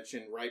pocket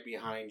dimension right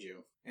behind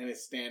you, and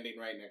is standing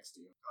right next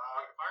to you.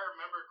 If I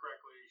remember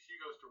correctly, she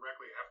goes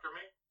directly after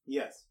me.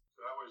 Yes.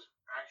 So that was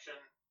action,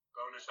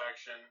 bonus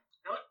action.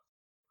 You know what?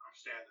 I'm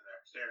standing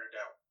there, staring her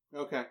down.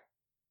 Okay.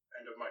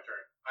 End of my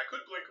turn. I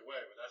could blink away,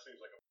 but that seems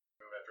like a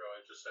move after all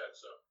I just said,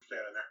 so I'm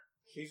standing there.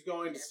 She's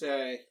going to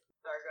say...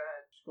 Sorry, go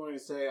ahead. She's going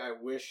to say, I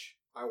wish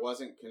I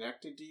wasn't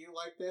connected to you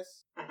like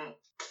this.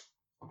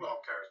 Well,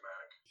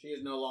 charismatic. She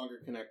is no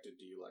longer connected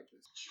to you like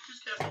this. Did she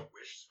just cast a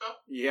wish spell?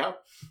 Yep.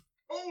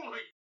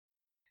 Holy...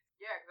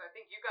 Yeah, because I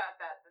think you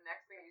got that. The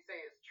next thing you say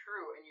is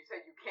true, and you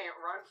said you can't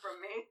run from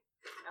me.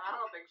 And I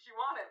don't think she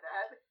wanted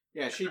that.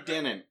 Yeah, she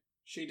didn't.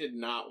 She did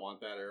not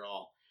want that at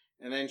all.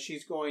 And then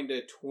she's going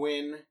to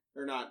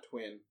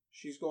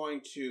she's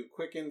going to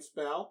quicken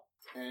spell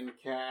and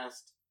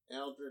cast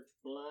Eldritch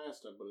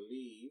Blast, I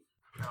believe.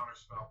 Counter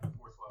spell,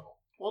 4th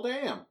level. Well,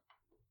 damn.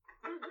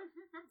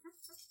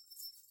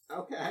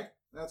 Okay,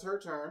 that's her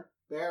turn.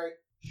 Barry.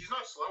 She's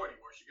not slow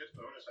anymore. She gets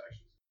bonus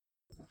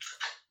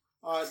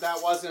actions.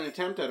 That was an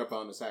attempt at a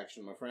bonus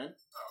action, my friend.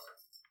 Oh,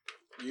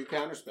 okay. You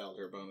counterspelled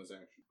her bonus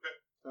action.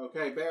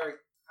 Okay, Barry.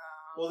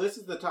 Well, this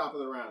is the top of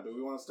the round. Do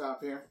we want to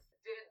stop here?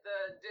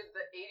 Did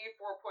the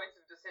 84 points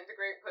of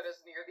disintegrate put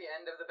us near the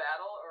end of the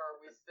battle, or are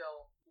we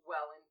still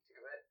well into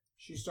it?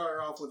 She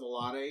started off with a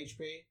lot of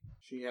HP.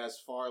 She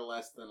has far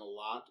less than a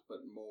lot,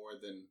 but more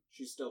than...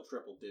 She's still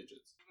triple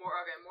digits.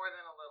 More than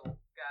a little.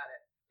 Got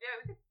it. Yeah,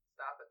 we could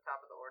stop at the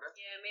top of the order.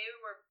 Yeah, maybe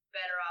we're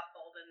better off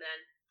holding then.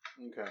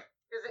 Okay.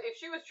 Because if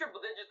she was triple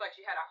digits, like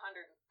she had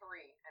 103,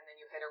 and then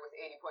you hit her with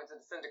 80 points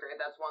of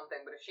disintegrate, that's one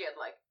thing. But if she had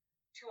like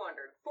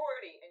 240,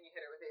 and you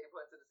hit her with 80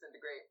 points of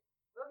disintegrate,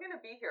 we're going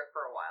to be here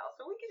for a while.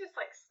 So we could just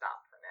like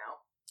stop for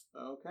now.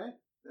 Okay,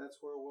 that's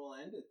where we'll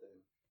end it then.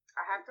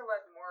 I have to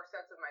let more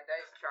sets of my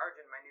dice charge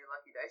in my new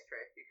lucky dice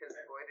tray because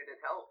boy did it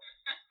help.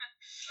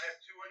 I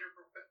have 200%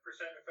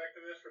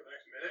 effectiveness for the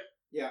next minute.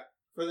 Yeah,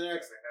 for the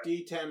next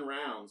D10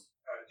 rounds.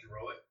 Did you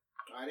roll it?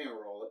 I didn't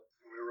roll it.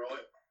 You want me to roll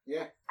it?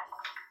 Yeah.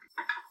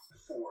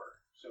 4.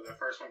 So the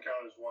first one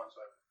counted as 1, so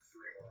I have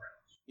 3 more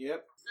rounds.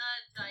 Yep. The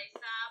dice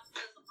app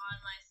is on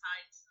my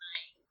side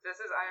tonight.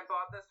 I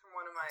bought this from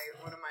one of my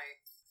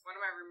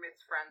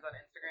roommate's friends on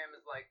Instagram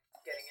is like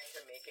getting into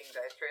making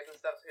dice trays and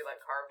stuff, so he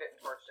like carved it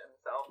and torched it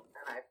himself,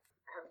 and I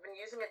have been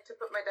using it to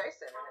put my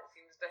dice in, and it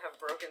seems to have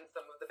broken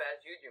some of the bad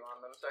juju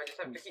on them, so I just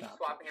have to keep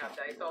swapping out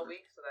dice all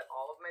week so that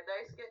all of my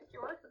dice get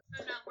cured. So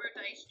no more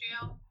dice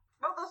jail.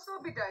 Well, there'll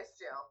still be dice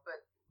jail, but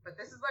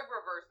this is like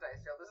reverse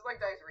dice jail. This is like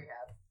dice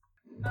rehab.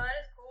 Oh, that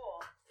is cool.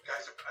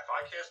 Guys, if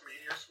I cast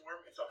Meteor Swarm,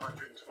 it's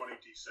 120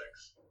 d6.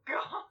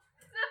 God.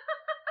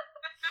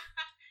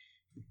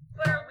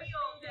 What are we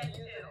all dead Use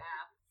to? an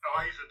app. Oh,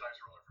 I use a dice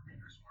roller for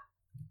Meteor Swarm.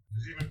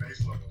 There's even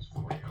base levels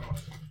 40. I don't want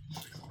to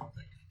 6 of them, I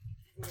think.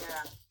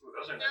 Yeah. Ooh,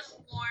 those are nice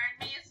Just ones. warn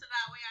me so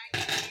that way I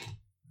can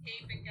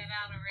escape and get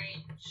out of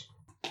range.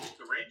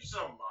 The range is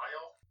a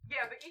mile.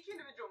 Yeah, but each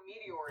individual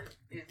meteor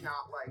is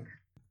not like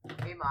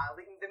a mile.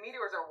 The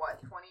meteors are what,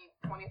 20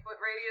 foot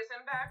radius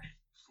impact?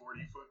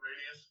 40-foot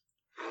radius.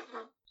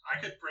 I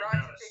could bring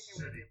Roger, down a take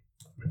you with city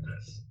with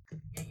this.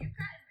 Yeah, you've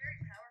gotten very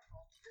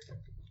powerful.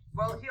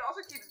 Well, he also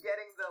keeps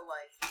getting the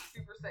like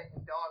Super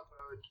Saiyan dog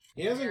mode.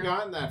 He hasn't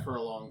gotten that for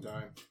a long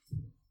time.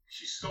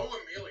 She stole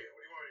Amelia. What do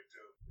you want me to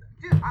do?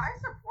 Dude, I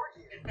support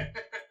you.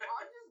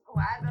 I'm just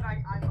glad that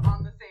I'm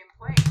on the same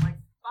plane. Like,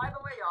 by the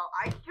way, y'all,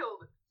 I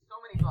killed so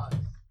many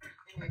bugs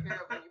in the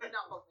Imperial Plane. You could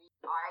not believe.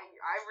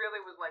 I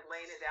really was like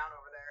laying it down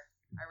over there.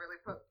 I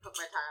really put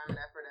my time and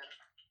effort in.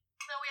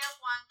 So we have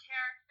one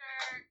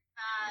character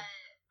that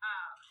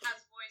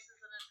has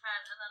voices in his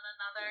head, and then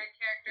another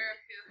character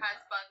who has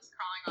bugs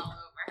crawling all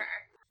over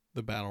her.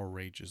 The battle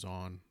rages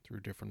on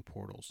through different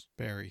portals.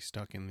 Barry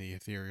stuck in the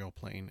ethereal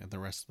plane and the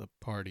rest of the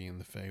party in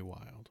the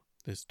Feywild.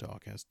 This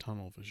dog has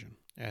tunnel vision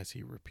as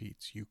he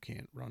repeats, "You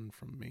can't run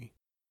from me."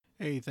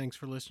 Hey, thanks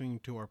for listening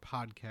to our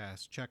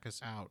podcast. Check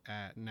us out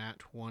at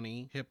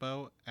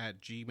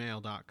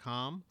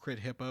nat20hippo@gmail.com,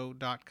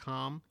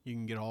 crithippo.com. You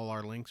can get all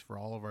our links for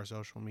all of our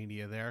social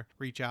media there.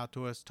 Reach out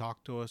to us,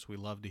 talk to us. We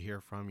love to hear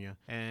from you.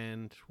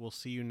 And we'll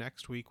see you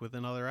next week with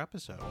another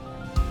episode.